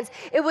his hands,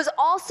 it was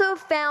also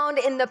found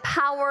in the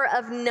power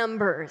of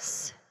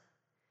numbers.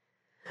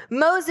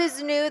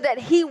 Moses knew that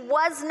he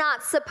was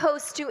not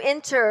supposed to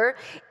enter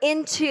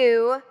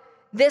into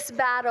this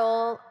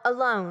battle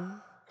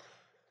alone.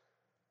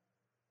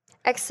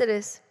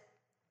 Exodus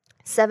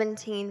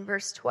 17,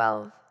 verse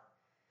 12.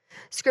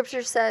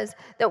 Scripture says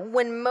that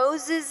when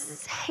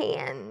Moses'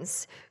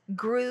 hands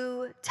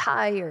grew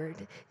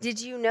tired, did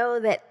you know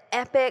that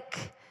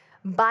epic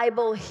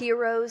Bible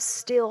heroes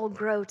still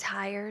grow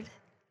tired?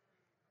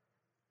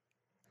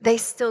 They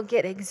still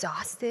get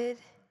exhausted.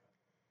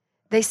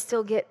 They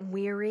still get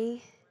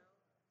weary.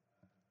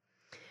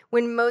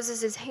 When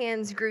Moses'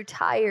 hands grew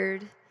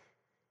tired,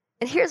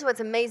 and here's what's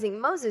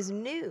amazing, Moses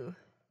knew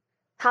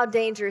how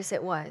dangerous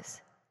it was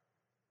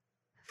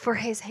for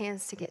his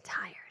hands to get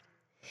tired.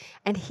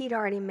 And he'd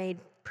already made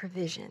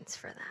provisions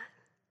for that.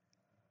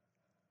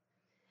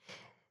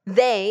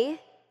 They,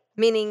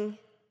 meaning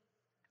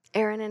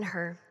Aaron and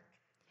Hur,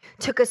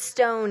 took a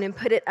stone and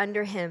put it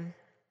under him.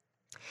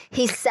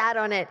 He sat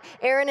on it.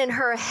 Aaron and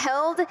Hur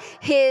held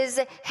his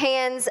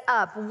hands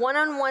up, one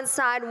on one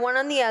side, one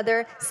on the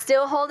other,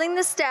 still holding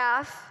the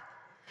staff,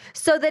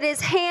 so that his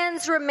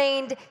hands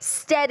remained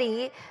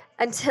steady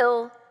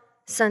until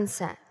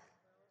sunset.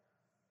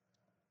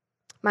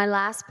 My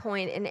last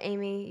point, and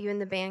Amy, you and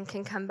the band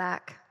can come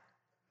back.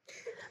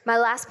 My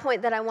last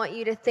point that I want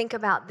you to think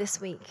about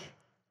this week.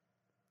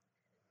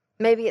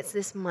 Maybe it's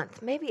this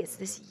month. Maybe it's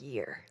this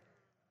year.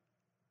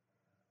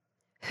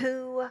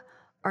 Who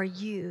are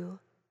you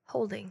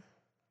holding?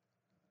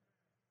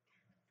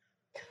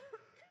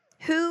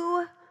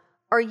 Who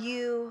are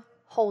you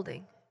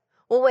holding?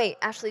 Well, wait,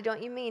 Ashley,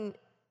 don't you mean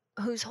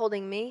who's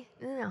holding me?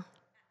 No.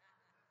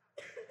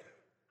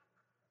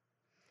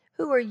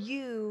 Who are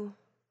you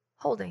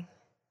holding?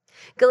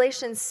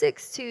 Galatians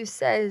 6:2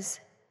 says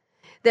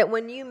that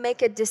when you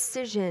make a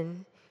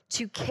decision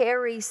to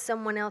carry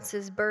someone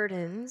else's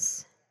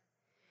burdens,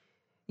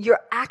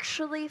 you're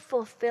actually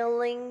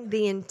fulfilling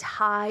the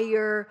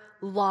entire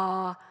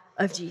law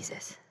of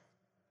Jesus.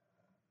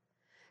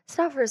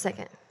 Stop for a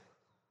second.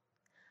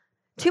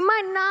 To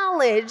my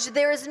knowledge,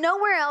 there is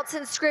nowhere else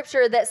in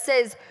Scripture that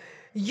says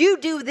you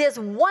do this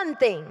one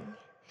thing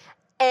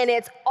and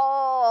it's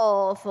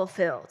all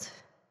fulfilled,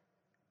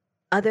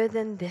 other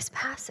than this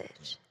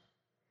passage.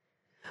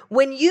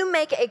 When you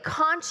make a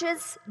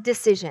conscious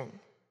decision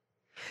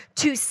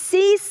to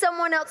see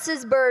someone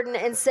else's burden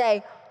and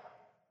say,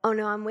 oh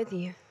no, I'm with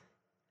you.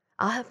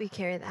 I'll help you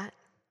carry that.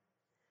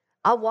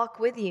 I'll walk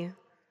with you.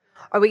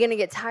 Are we going to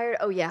get tired?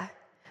 Oh yeah,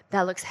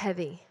 that looks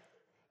heavy.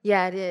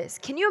 Yeah, it is.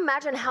 Can you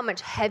imagine how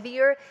much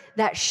heavier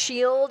that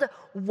shield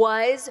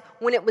was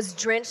when it was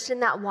drenched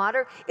in that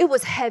water? It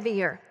was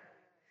heavier.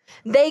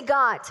 They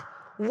got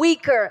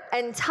weaker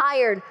and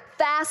tired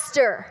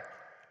faster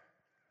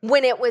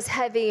when it was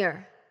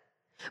heavier.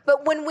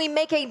 But when we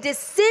make a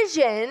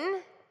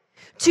decision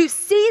to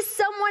see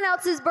someone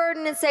else's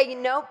burden and say,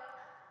 nope,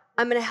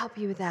 I'm going to help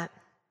you with that.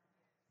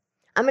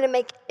 I'm going to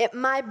make it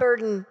my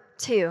burden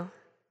too.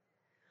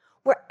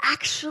 We're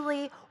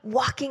actually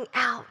walking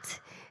out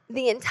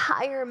the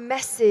entire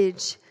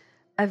message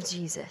of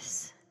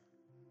Jesus.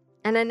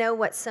 And I know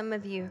what some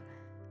of you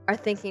are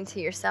thinking to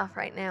yourself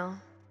right now.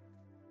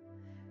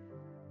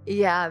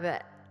 Yeah,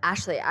 but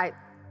Ashley, I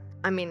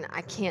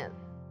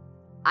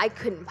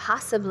couldn't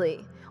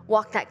possibly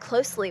walk that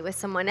closely with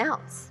someone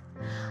else.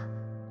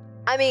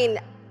 I mean,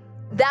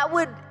 that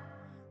would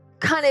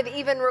kind of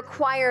even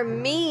require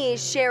me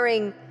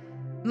sharing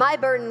my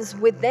burdens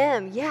with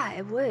them. Yeah,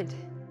 it would,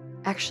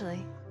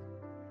 actually.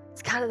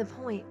 It's kind of the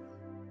point.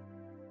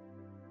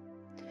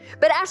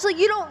 But Ashley,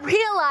 you don't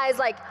realize,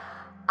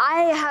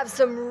 I have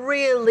some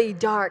really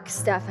dark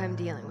stuff I'm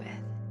dealing with.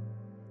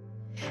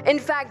 In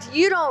fact,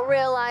 you don't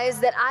realize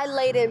that I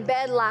laid in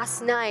bed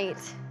last night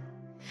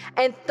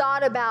and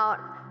thought about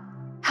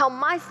how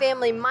my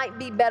family might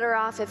be better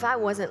off if I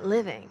wasn't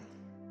living.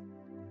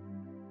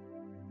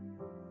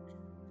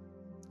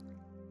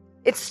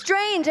 It's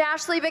strange,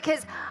 Ashley,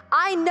 because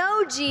I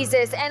know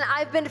Jesus and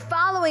I've been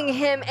following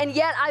him, and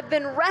yet I've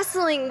been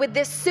wrestling with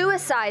this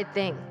suicide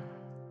thing.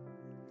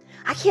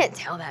 I can't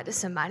tell that to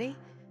somebody.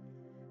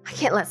 I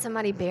can't let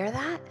somebody bear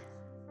that.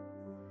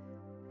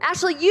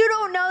 Ashley, you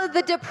don't know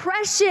the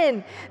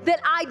depression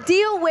that I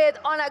deal with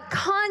on a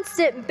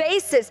constant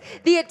basis,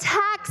 the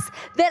attacks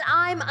that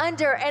I'm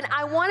under. And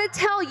I want to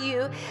tell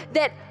you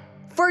that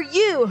for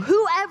you,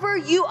 whoever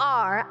you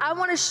are, I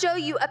want to show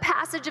you a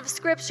passage of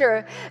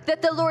scripture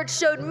that the Lord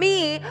showed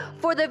me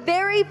for the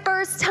very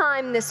first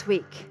time this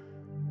week.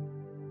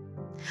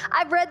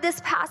 I've read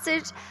this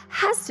passage,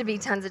 has to be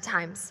tons of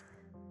times,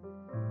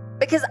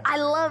 because I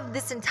love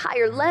this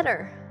entire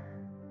letter.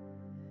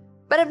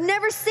 But I've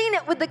never seen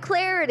it with the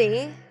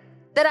clarity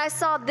that I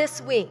saw this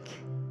week.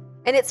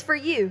 And it's for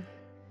you,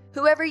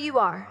 whoever you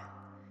are.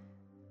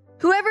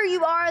 Whoever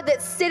you are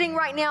that's sitting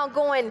right now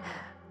going,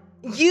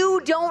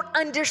 you don't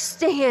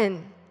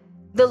understand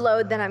the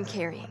load that I'm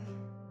carrying.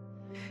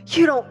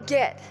 You don't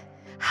get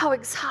how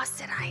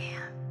exhausted I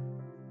am.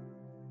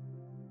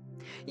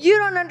 You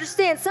don't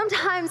understand.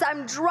 Sometimes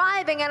I'm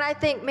driving and I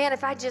think, man,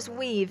 if I just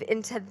weave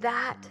into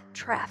that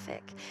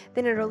traffic,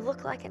 then it'll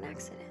look like an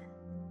accident.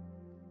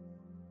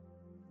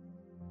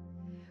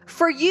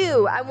 For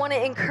you, I want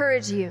to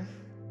encourage you.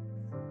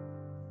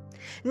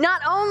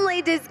 Not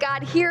only does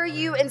God hear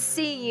you and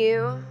see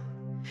you,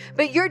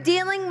 but you're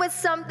dealing with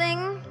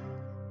something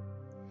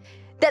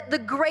that the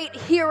great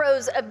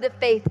heroes of the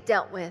faith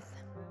dealt with.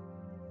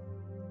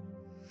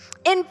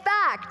 In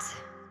fact,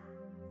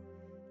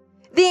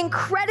 the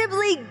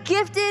incredibly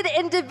gifted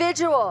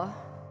individual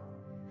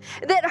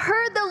that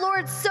heard the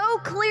Lord so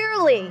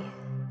clearly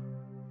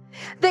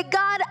that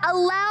God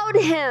allowed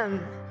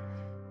him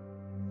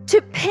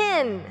to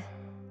pen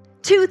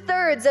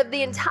 2/3 of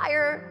the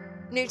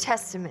entire New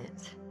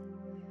Testament.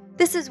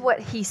 This is what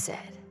he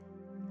said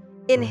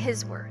in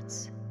his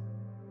words,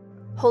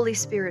 Holy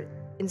Spirit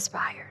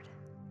inspired.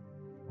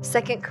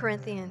 2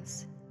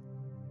 Corinthians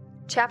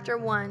chapter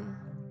 1,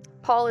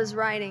 Paul is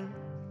writing,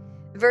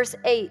 verse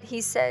 8, he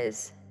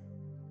says,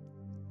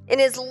 in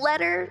his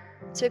letter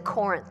to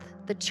Corinth,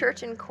 the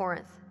church in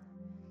Corinth,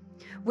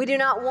 we do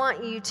not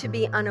want you to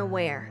be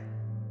unaware,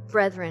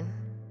 brethren,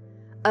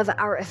 of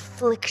our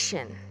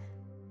affliction,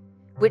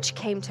 which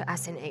came to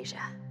us in Asia.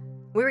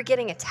 We were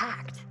getting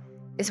attacked,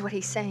 is what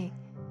he's saying.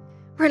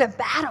 We're in a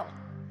battle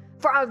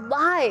for our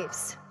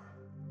lives.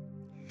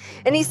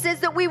 And he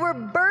says that we were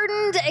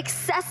burdened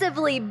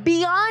excessively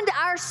beyond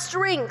our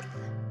strength.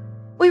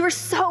 We were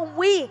so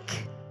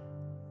weak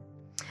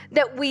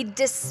that we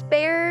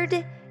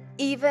despaired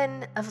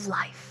even of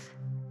life.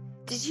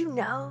 Did you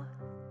know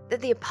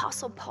that the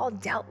Apostle Paul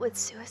dealt with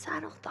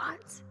suicidal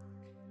thoughts?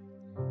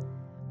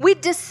 We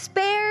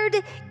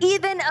despaired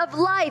even of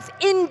life.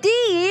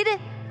 Indeed,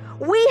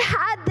 we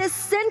had the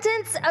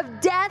sentence of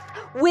death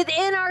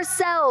within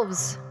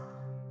ourselves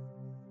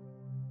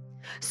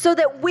so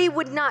that we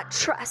would not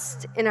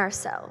trust in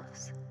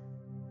ourselves.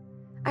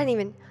 I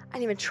didn't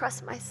even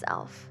trust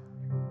myself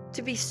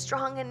to be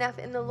strong enough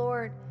in the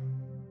Lord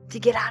to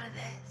get out of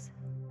this.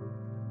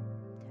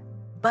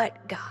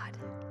 But God,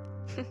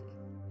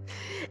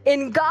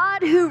 in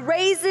God who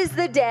raises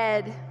the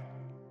dead,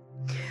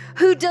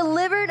 who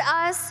delivered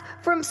us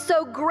from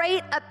so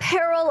great a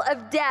peril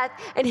of death,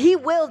 and he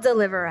will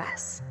deliver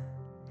us.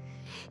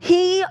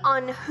 He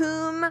on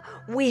whom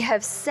we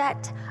have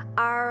set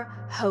our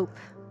hope,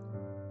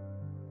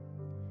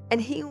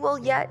 and he will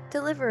yet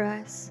deliver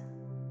us.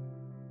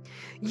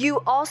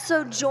 You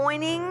also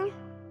joining,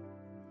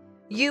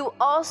 he's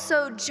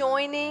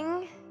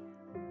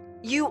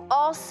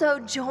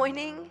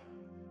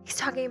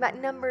talking about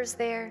numbers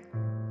there,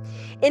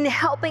 in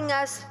helping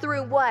us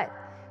through what?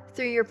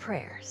 Through your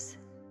prayers,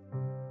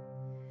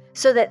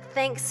 so that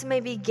thanks may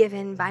be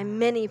given by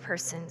many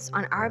persons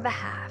on our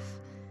behalf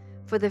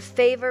for the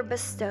favor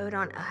bestowed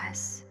on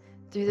us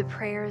through the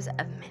prayers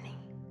of many.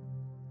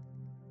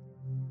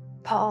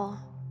 Paul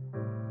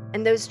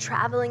and those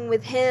traveling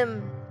with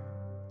him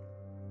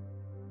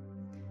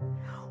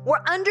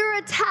were under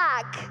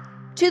attack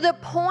to the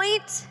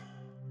point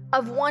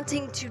of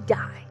wanting to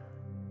die.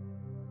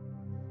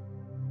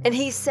 And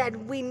he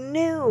said, we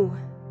knew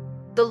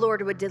the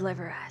Lord would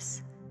deliver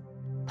us.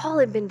 Paul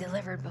had been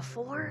delivered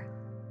before,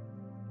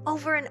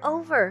 over and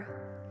over.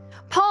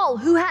 Paul,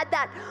 who had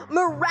that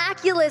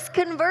miraculous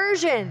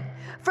conversion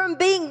from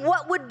being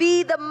what would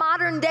be the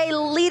modern day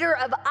leader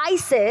of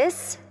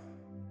ISIS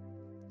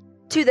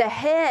to the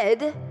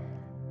head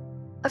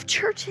of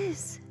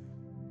churches.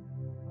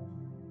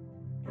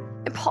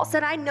 And Paul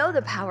said, I know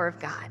the power of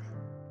God.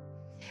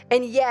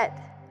 And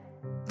yet,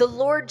 the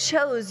Lord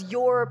chose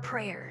your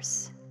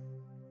prayers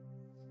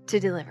to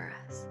deliver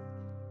us.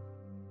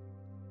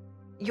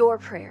 Your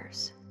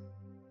prayers,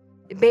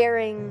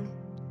 bearing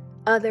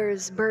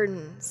others'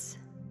 burdens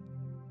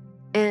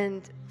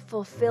and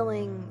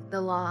fulfilling the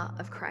law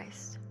of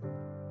Christ.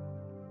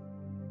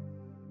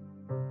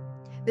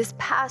 This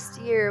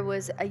past year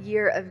was a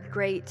year of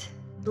great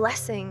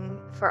blessing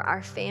for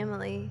our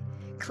family.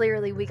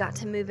 Clearly, we got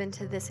to move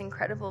into this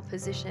incredible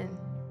position.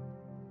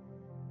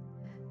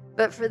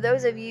 But for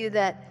those of you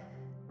that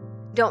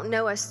don't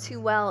know us too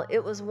well,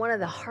 it was one of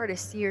the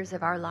hardest years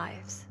of our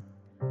lives,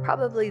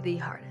 probably the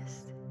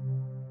hardest.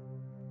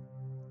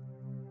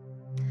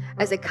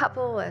 As a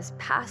couple, as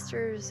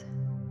pastors,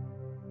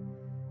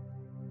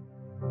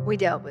 we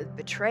dealt with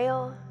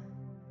betrayal.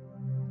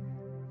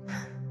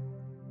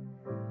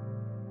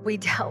 We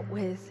dealt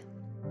with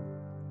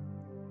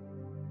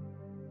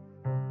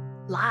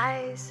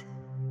lies.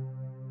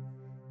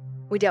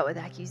 We dealt with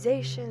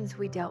accusations.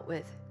 We dealt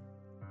with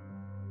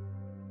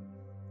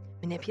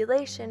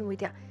manipulation.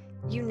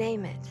 You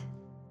name it.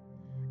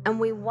 And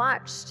we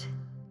watched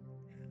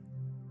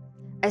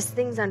as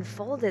things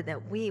unfolded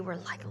that we were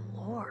like,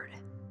 Lord,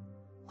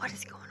 what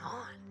is going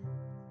on?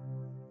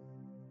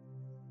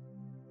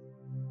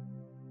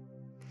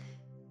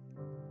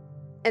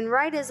 And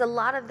right as a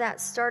lot of that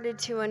started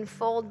to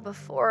unfold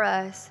before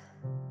us,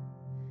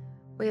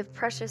 we have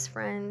precious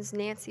friends.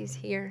 Nancy's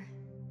here.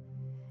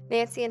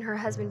 Nancy and her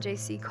husband,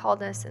 JC,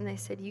 called us and they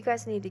said, you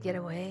guys need to get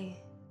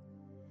away.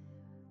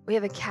 We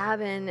have a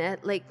cabin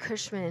at Lake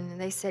Cushman. And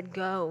they said,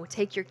 go,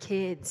 take your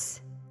kids.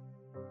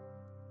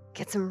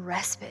 Get some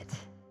respite.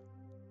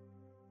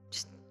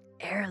 Just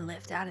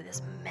airlift out of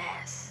this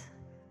mess.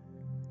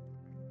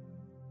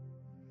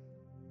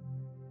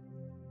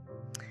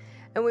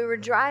 And we were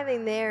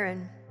driving there,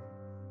 and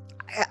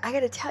I got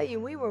to tell you,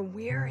 we were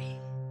weary.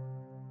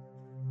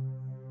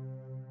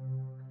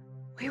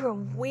 We were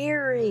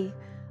weary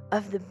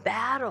of the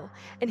battle.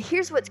 And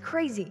here's what's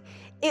crazy.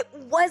 It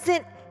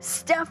wasn't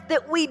stuff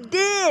that we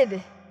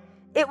did.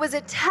 It was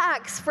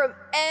attacks from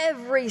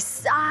every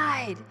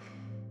side,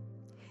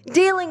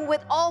 dealing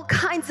with all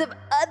kinds of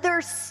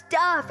other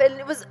stuff. And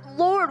it was,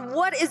 Lord,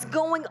 what is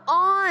going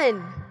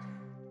on?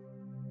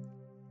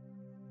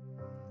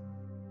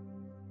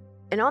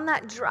 And on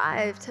that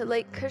drive to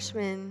Lake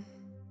Cushman,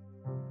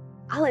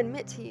 I'll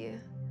admit to you,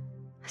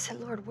 I said,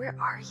 Lord, where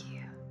are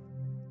you?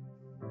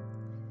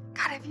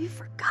 God, have you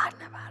forgotten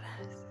about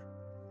us?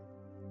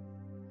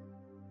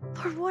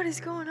 Lord, what is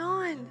going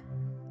on?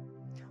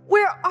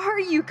 Where are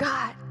you,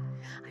 God?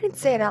 I didn't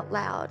say it out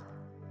loud.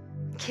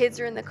 Kids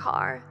are in the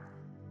car.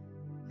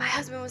 My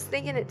husband was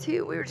thinking it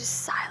too. We were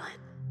just silent.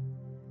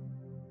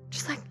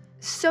 Just like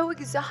so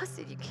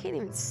exhausted, you can't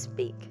even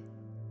speak.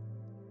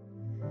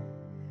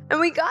 And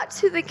we got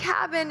to the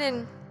cabin,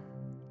 and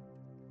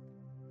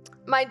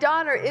my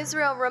daughter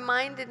Israel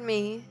reminded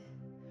me,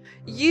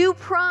 you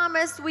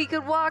promised we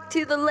could walk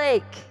to the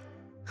lake.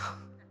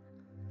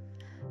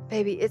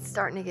 Baby, it's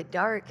starting to get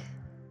dark.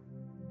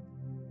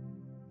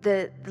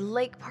 The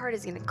lake part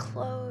is going to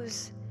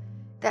close.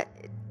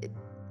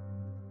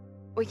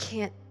 We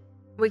can't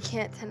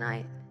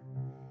tonight.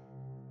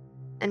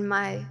 And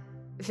my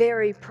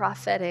very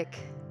prophetic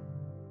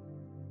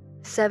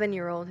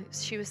 7-year-old,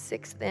 she was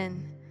 6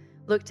 then,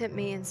 looked at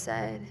me and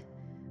said,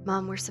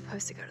 Mom, we're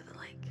supposed to go to the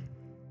lake.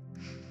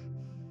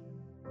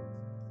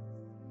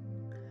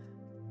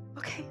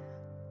 Okay,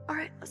 all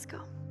right, let's go.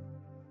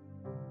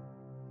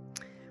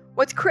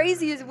 What's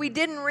crazy is we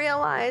didn't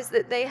realize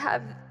that they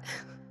have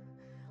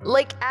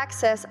lake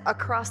access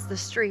across the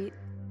street.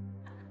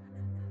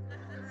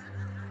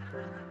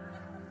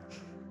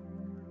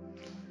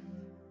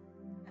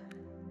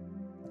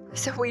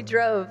 So we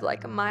drove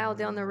like a mile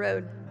down the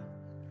road.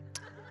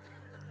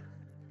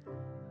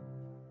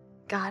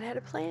 God had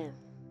a plan.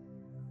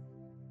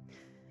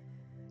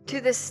 To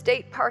this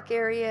state park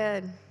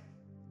area,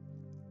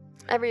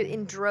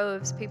 in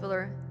droves, people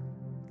are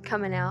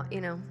coming out,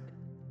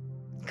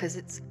 because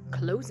it's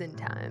closing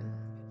time.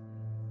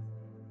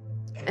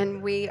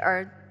 And we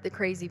are the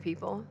crazy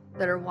people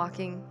that are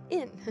walking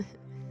in.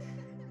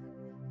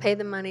 Pay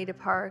the money to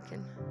park.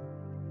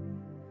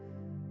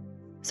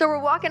 So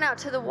we're walking out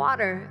to the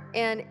water,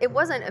 and it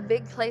wasn't a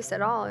big place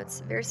at all.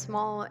 It's a very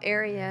small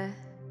area.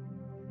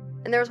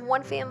 And there was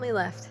one family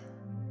left.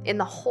 in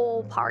the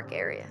whole park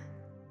area.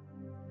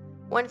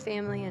 One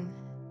family, and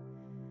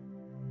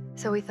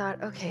so we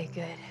thought, okay,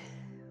 good.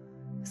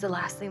 Because the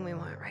last thing we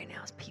want right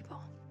now is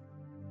people.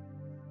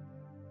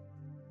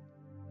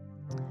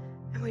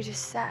 And we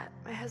just sat,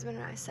 my husband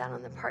and I sat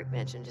on the park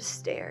bench and just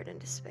stared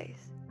into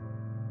space.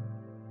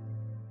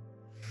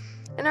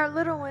 And our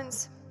little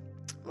ones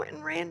went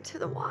and ran to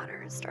the water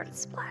and started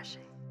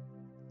splashing.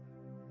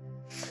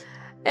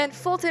 And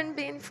Fulton,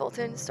 being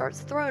Fulton,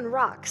 starts throwing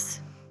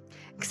rocks,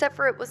 except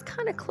for it was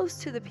kind of close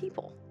to the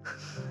people.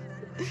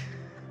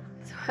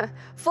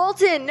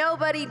 Fulton,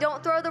 nobody,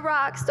 don't throw the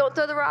rocks, don't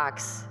throw the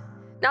rocks.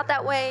 Not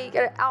that way, you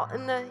get it out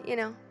in the,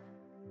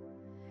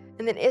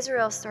 And then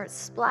Israel starts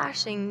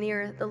splashing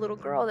near the little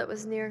girl that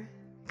was near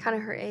kind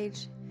of her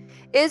age.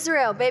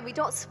 Israel, baby,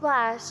 don't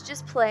splash,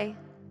 just play.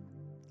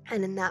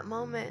 And in that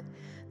moment,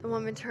 the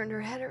woman turned her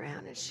head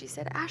around and she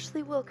said,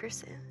 Ashley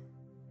Wilkerson.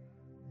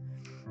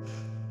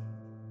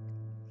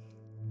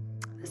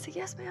 I said,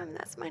 yes, ma'am,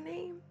 that's my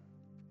name.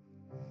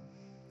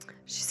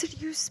 She said,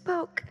 you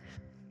spoke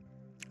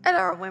at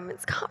our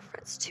women's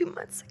conference 2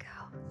 months ago.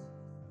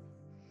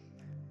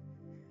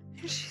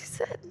 And she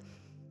said,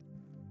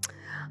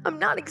 I'm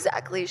not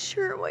exactly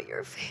sure what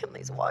your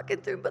family's walking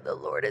through, but the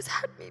Lord has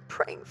had me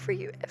praying for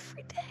you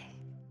every day.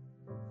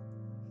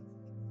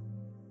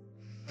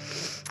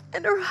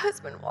 And her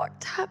husband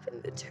walked up,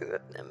 and the two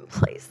of them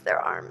placed their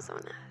arms on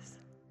us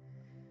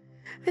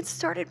and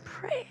started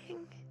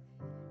praying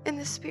in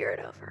the Spirit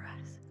over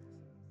us.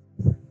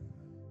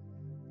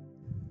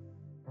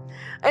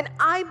 And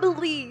I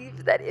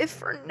believe that if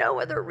for no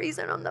other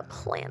reason on the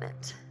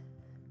planet,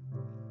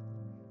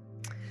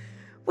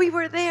 we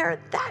were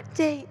there that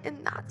day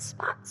in that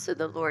spot so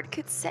the Lord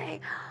could say,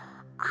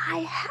 I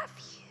have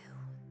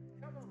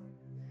you.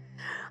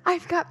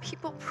 I've got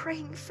people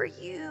praying for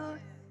you,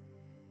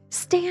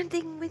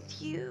 standing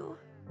with you.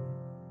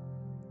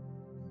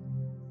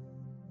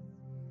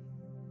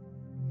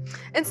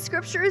 And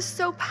scripture is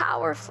so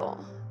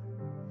powerful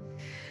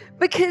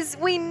because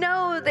we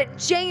know that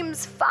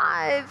James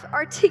 5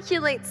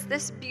 articulates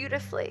this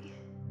beautifully.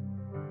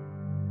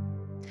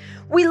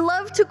 We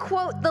love to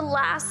quote the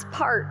last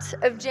part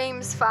of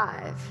James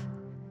 5.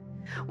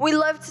 We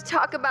love to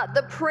talk about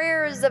the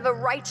prayers of a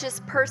righteous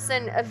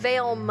person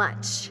avail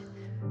much,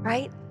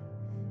 right?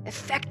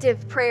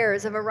 Effective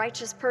prayers of a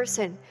righteous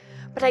person.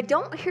 But I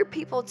don't hear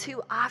people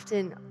too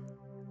often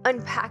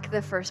unpack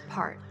the first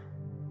part.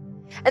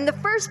 And the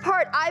first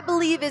part, I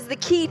believe, is the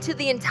key to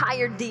the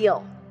entire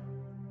deal.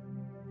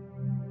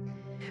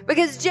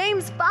 Because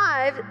James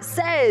 5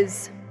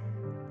 says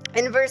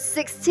in verse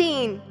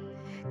 16,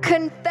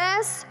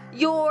 confess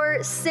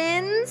your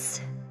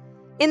sins.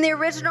 In the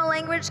original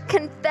language,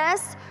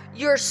 confess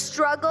your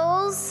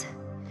struggles,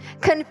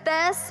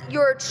 confess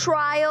your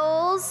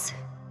trials,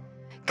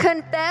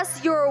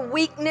 confess your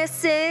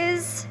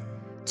weaknesses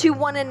to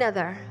one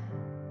another.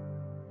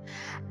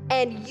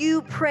 And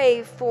you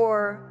pray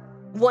for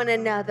one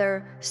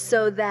another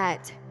so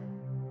that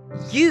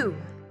you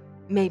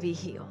may be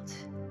healed.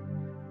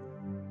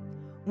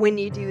 When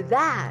you do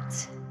that,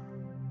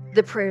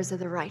 the prayers of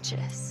the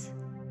righteous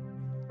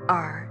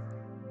are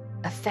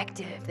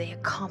effective. They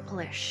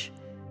accomplish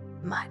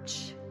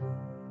much.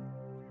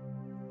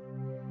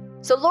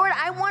 So, Lord,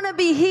 I want to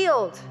be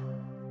healed.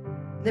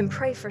 Then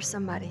pray for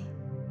somebody.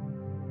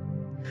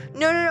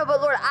 No,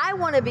 but Lord, I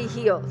want to be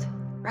healed.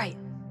 Right.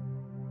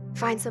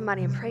 Find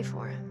somebody and pray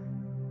for him.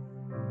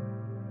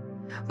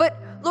 But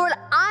Lord,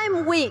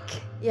 I'm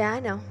weak. Yeah, I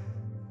know.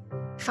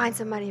 Find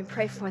somebody and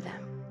pray for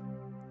them.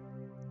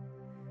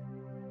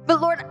 But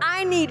Lord,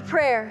 I need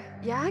prayer.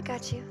 Yeah, I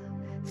got you.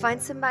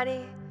 Find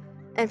somebody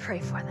and pray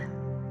for them.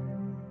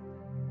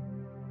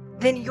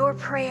 Then your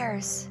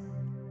prayers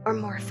are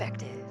more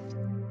effective.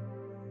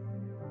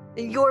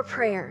 And your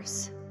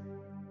prayers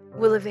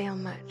will avail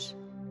much.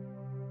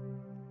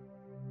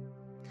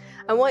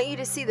 I want you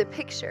to see the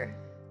picture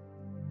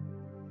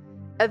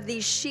of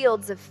these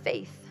shields of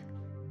faith.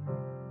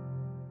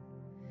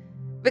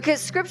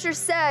 Because scripture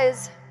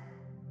says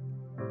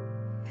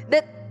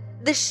that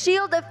the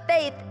shield of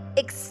faith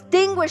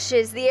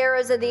extinguishes the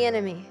arrows of the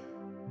enemy.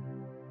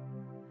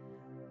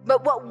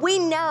 But what we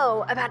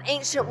know about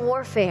ancient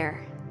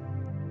warfare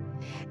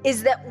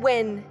is that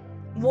when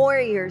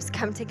warriors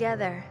come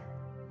together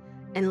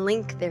and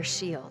link their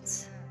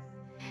shields,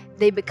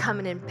 they become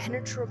an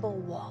impenetrable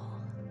wall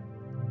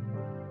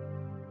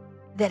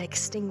that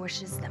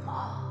extinguishes them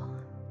all.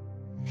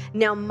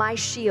 Now my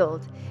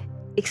shield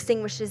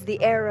extinguishes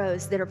the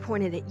arrows that are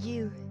pointed at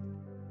you.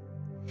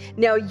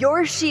 Now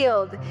your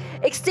shield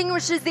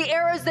extinguishes the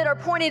arrows that are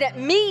pointed at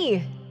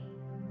me.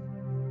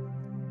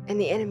 And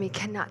the enemy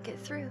cannot get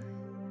through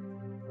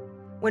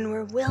when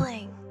we're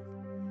willing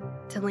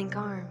to link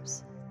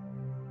arms.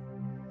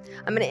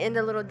 I'm going to end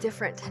a little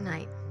different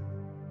tonight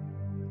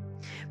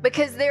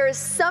because there is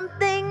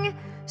something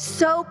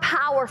so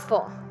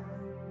powerful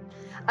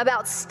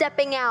about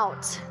stepping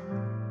out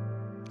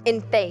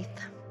in faith,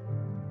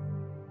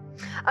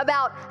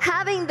 about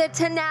having the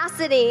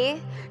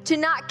tenacity to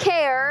not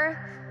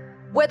care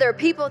whether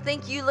people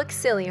think you look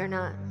silly or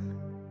not.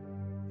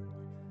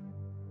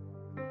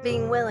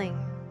 being willing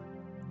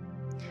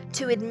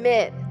to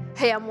admit,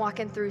 hey, I'm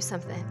walking through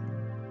something.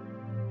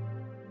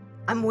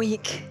 I'm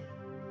weak.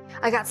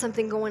 I got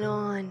something going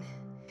on.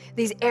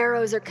 These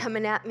arrows are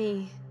coming at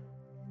me.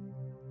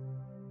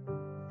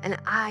 And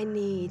I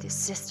need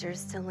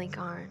sisters to link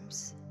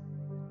arms.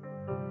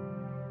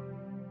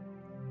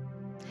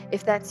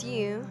 If that's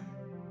you,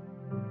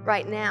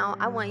 right now,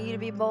 I want you to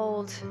be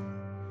bold.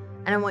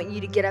 And I want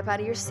you to get up out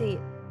of your seat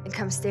and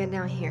come stand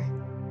down here.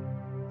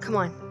 Come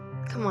on,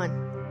 come on,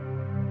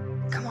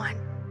 come on,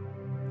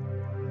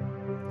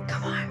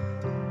 come on.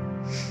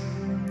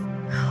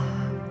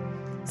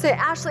 Say,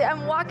 Ashley,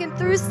 I'm walking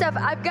through stuff.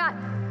 I've got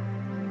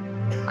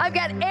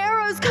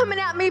arrows coming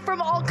at me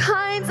from all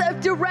kinds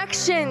of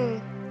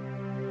direction.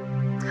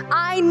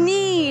 I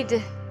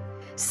need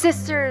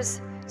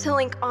sisters to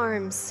link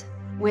arms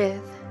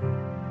with.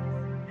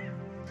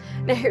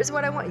 Now here's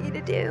what I want you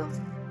to do.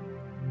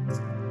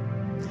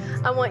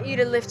 I want you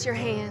to lift your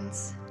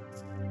hands.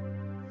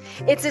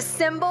 It's a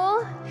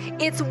symbol,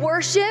 it's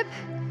worship.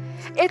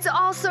 It's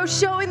also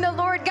showing the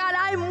Lord, God,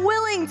 I'm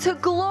willing to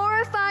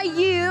glorify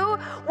you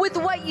with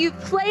what you've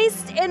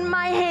placed in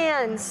my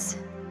hands.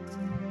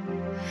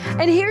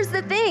 And here's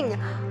the thing.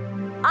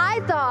 I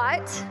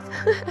thought,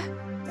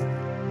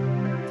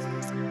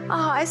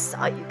 I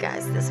saw you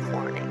guys this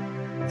morning.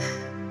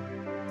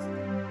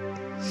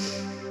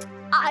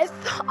 I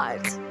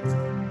thought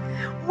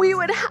we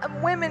would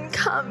have women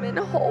come and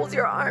hold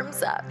your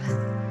arms up.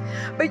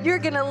 But you're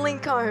going to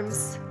link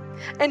arms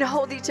and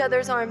hold each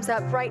other's arms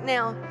up right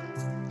now.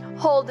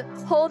 Hold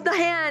the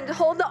hand,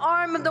 hold the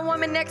arm of the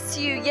woman next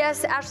to you.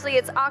 Yes, Ashley,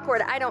 it's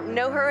awkward. I don't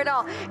know her at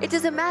all. It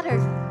doesn't matter.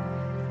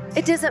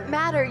 It doesn't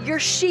matter. Your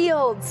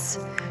shields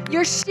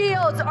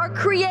are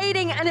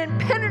creating an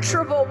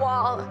impenetrable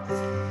wall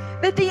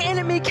that the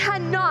enemy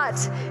cannot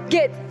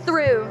get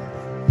through.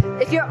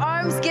 If your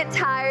arms get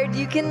tired,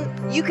 you can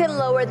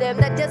lower them.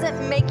 That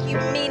doesn't make you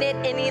mean it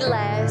any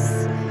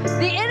less.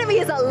 The enemy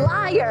is a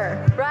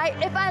liar, right?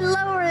 If I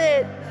lower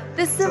it,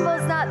 the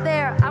symbol's not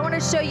there. I want to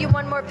show you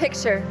one more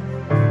picture.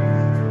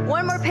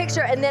 One more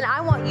picture, and then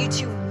I want you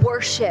to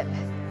worship.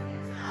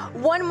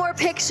 One more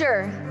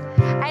picture,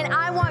 and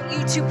I want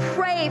you to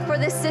pray for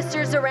the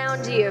sisters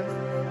around you.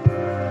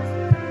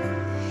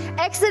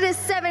 Exodus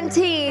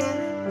 17,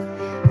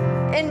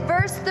 in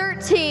verse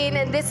 13,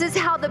 and this is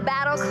how the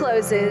battle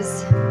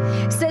closes,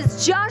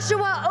 says,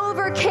 Joshua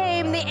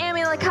overcame the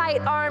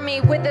Amalekite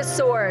army with the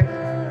sword.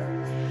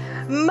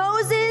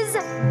 Moses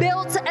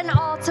built an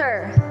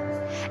altar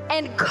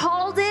and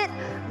called it,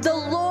 the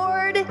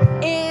Lord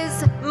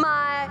is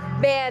my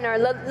banner.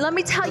 Let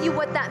me tell you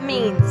what that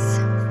means.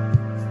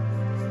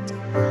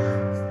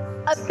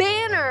 A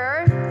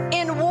banner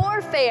in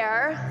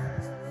warfare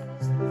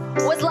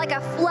was like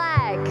a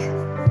flag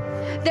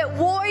that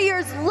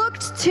warriors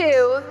looked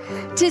to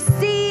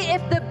see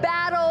if the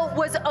battle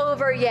was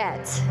over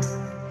yet,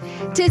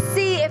 to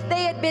see if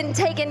they had been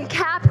taken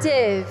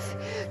captive,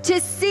 to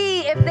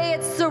see if they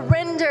had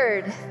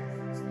surrendered.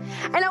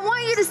 And I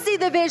want you to see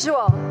the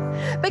visual,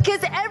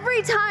 because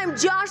every time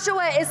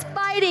Joshua is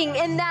fighting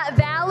in that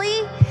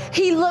valley,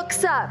 he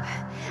looks up,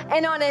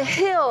 and on a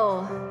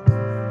hill,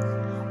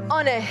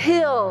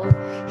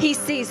 he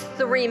sees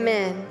 3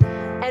 men,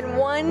 and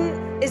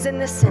one is in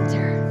the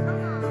center.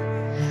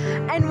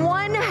 And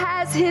one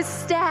has his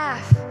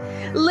staff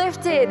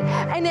lifted,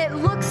 and it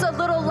looks a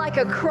little like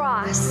a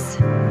cross.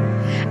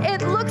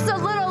 It looks a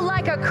little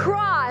like a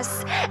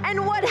cross.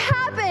 And what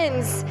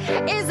happens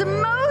is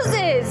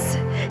Moses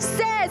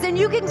says, and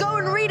you can go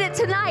and read it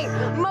tonight,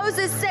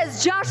 Moses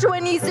says Joshua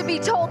needs to be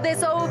told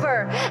this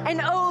over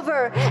and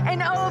over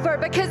and over,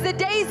 because the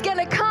day's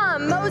gonna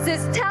come,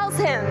 Moses tells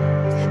him,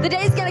 the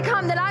day's gonna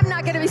come that I'm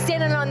not gonna be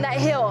standing on that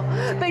hill,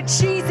 but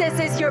Jesus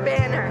is your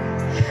banner.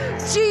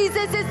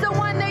 Jesus is the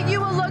one that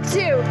you will look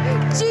to.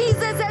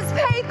 Jesus has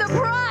paid the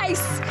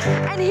price,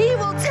 and he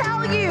will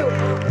tell you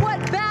what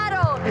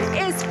battle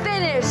is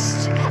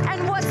finished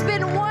and what's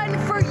been won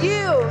for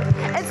you.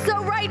 And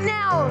so right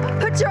now,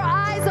 put your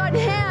eyes on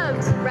him.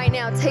 Right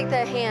now, take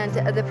the hand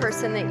of the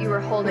person that you were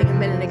holding a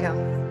minute ago.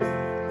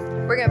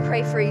 We're going to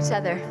pray for each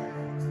other.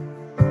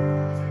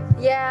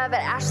 Yeah, but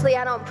Ashley,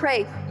 I don't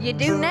pray. You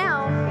do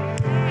now.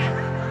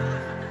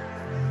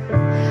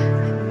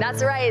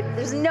 That's right.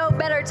 There's no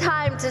better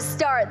time to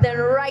start than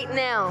right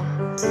now.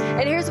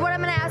 And here's what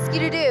I'm going to ask you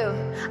to do.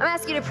 I'm going to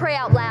ask you to pray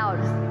out loud,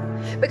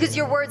 because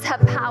your words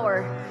have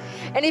power.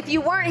 And if you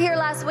weren't here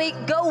last week,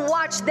 go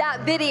watch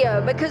that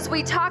video, because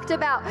we talked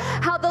about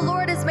how the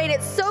Lord has made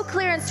it so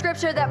clear in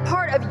Scripture that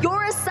part of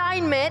your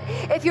assignment,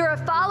 if you're a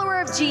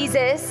follower of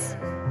Jesus,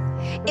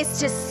 is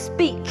to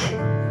speak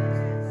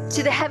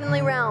to the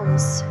heavenly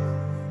realms.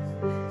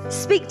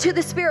 Speak to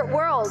the spirit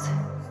world.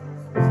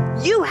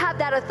 You have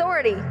that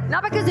authority,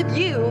 not because of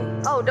you.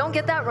 Oh, don't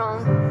get that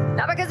wrong.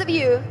 Not because of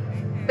you,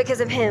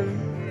 because of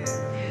him.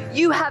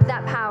 You have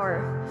that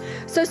power.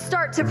 So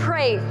start to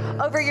pray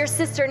over your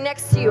sister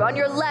next to you, on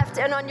your left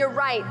and on your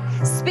right.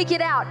 Speak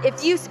it out.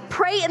 If you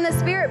pray in the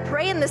Spirit,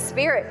 pray in the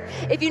Spirit.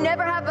 If you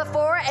never have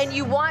before and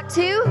you want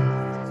to,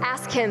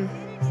 ask him.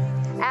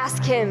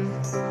 Ask him.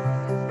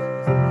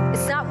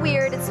 It's not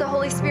weird. It's the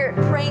Holy Spirit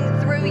praying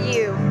through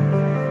you.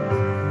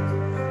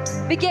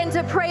 Begin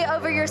to pray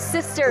over your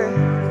sister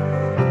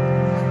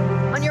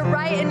on your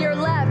right and your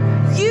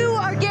left. You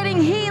are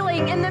getting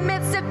healing in the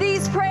midst of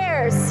these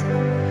prayers.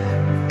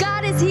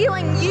 God is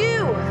healing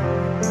you.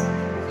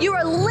 You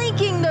are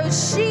linking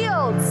those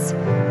shields,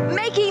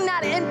 making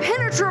that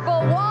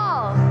impenetrable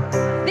wall.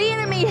 The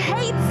enemy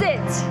hates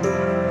it.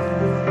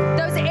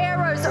 Those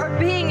arrows are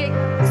being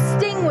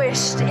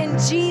extinguished in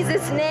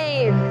Jesus'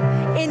 name.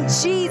 In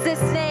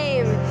Jesus'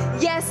 name.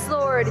 Yes,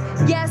 Lord.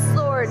 Yes,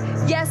 Lord.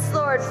 Yes,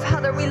 Lord.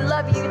 Father, we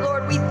love you,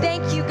 Lord. We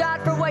thank you,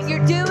 God, for what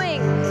you're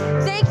doing.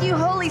 Thank you,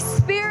 Holy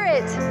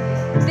Spirit,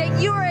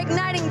 that you are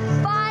igniting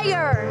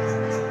fire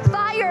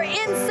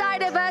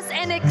inside of us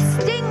and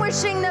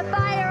extinguishing the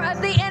fire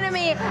of the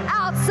enemy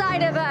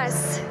outside of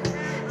us.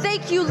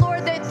 Thank you,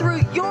 Lord, that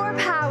through your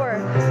power,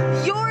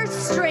 your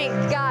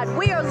strength, God,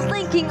 we are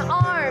linking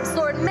arms.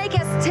 Lord, make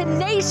us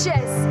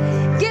tenacious.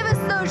 Give us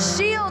those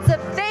shields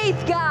of faith,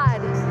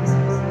 God,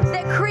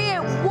 that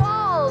create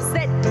walls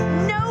that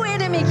no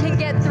enemy can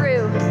get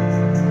through.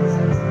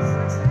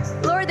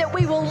 Lord, that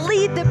we will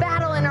lead the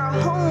battle in our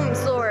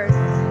homes, Lord,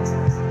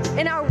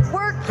 in our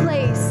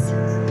workplace,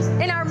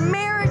 in our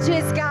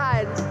marriages,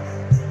 God,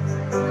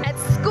 at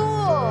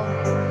school,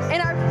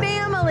 in our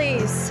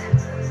families.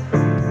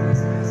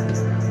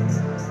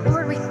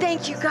 Lord, we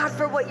thank you, God,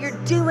 for what you're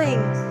doing.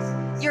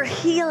 You're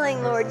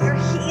healing, Lord. You're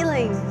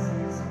healing.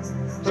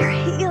 You're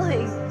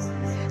healing.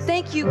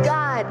 Thank you,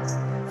 God,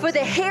 for the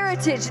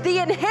heritage, the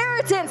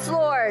inheritance,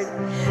 Lord,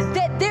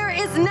 that there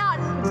is not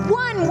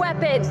one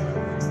weapon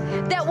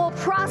that will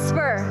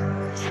prosper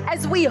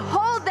as we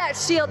hold that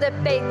shield of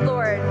faith,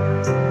 Lord,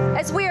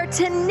 as we are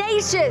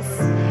tenacious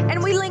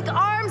and we link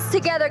arms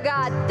together,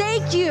 God.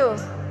 Thank you.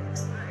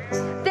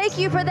 Thank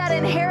you for that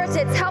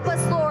inheritance. Help us,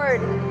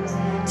 Lord,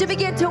 to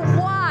begin to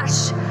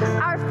wash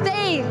our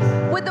faith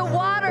with the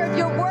water of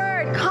your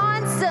word,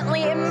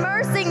 constantly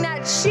immersing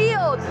that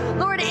shield,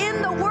 Lord,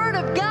 in the word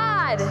of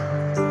God,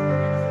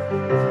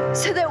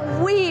 so that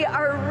we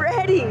are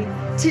ready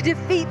to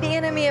defeat the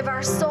enemy of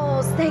our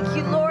souls. Thank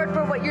you, Lord,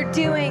 for what you're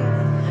doing.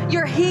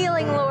 You're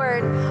healing,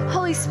 Lord.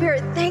 Holy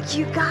Spirit, thank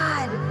you,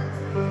 God.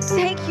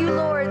 Thank you,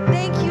 Lord.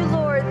 Thank you,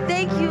 Lord.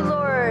 Thank you,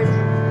 Lord.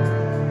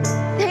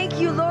 Thank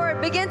you,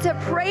 Lord. Begin to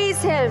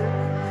praise him.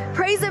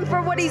 Praise him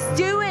for what he's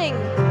doing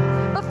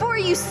before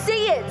you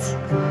see it,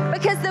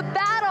 because the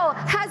battle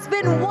has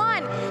been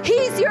won.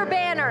 He's your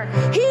banner.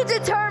 He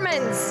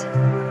determines.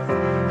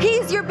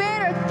 He's your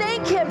banner.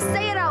 Thank him.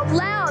 Say it out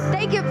loud.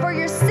 Thank him for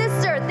your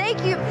sister.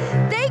 Thank you,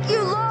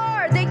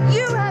 Lord, that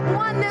you have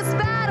won this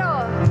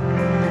battle.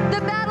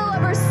 The battle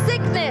over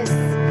sickness,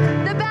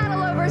 the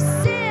battle over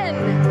sin,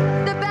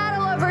 the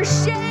battle over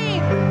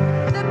shame,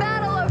 the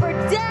battle over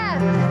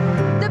death,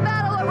 the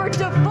battle over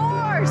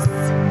divorce,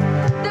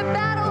 the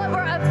battle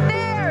over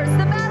affairs,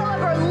 the battle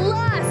over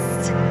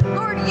lust.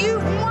 Lord,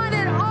 you've won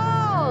it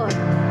all.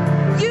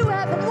 You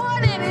have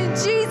won it in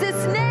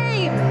Jesus'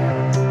 name.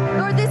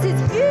 Lord, this is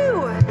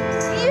you.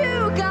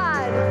 You,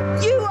 God.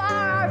 You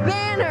are our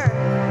banner.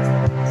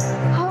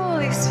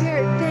 Holy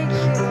Spirit, thank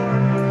you, Lord.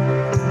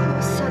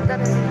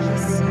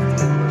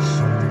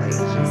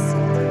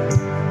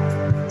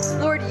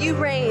 Lord, you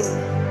reign.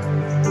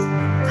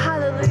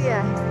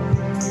 Hallelujah.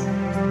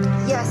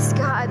 Yes,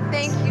 God,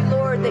 thank you,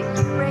 Lord, that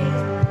you reign.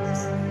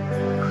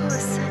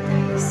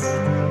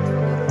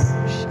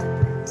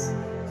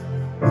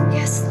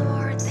 Yes,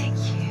 Lord, thank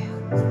you.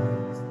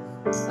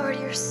 Lord,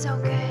 you're so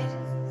good.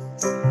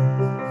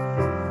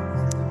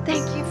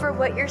 Thank you for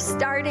what you're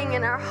starting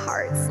in our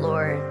hearts,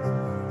 Lord.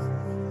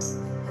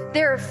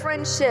 There are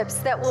friendships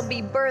that will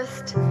be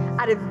birthed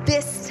out of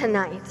this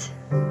tonight,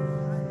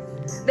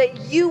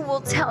 that you will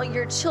tell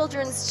your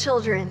children's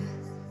children.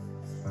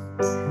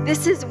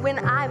 This is when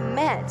I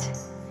met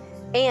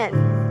Aunt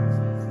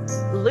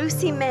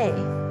Lucy May.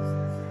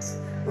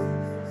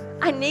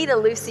 I need a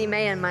Lucy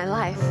May in my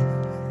life.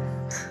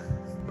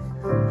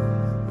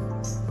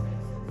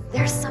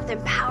 There's something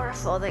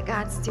powerful that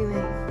God's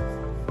doing.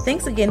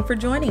 Thanks again for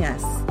joining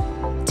us.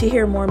 To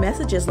hear more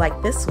messages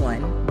like this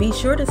one, be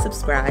sure to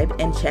subscribe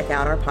and check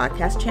out our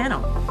podcast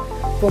channel.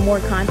 For more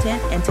content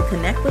and to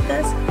connect with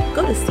us,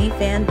 go to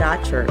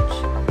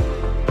cfan.church.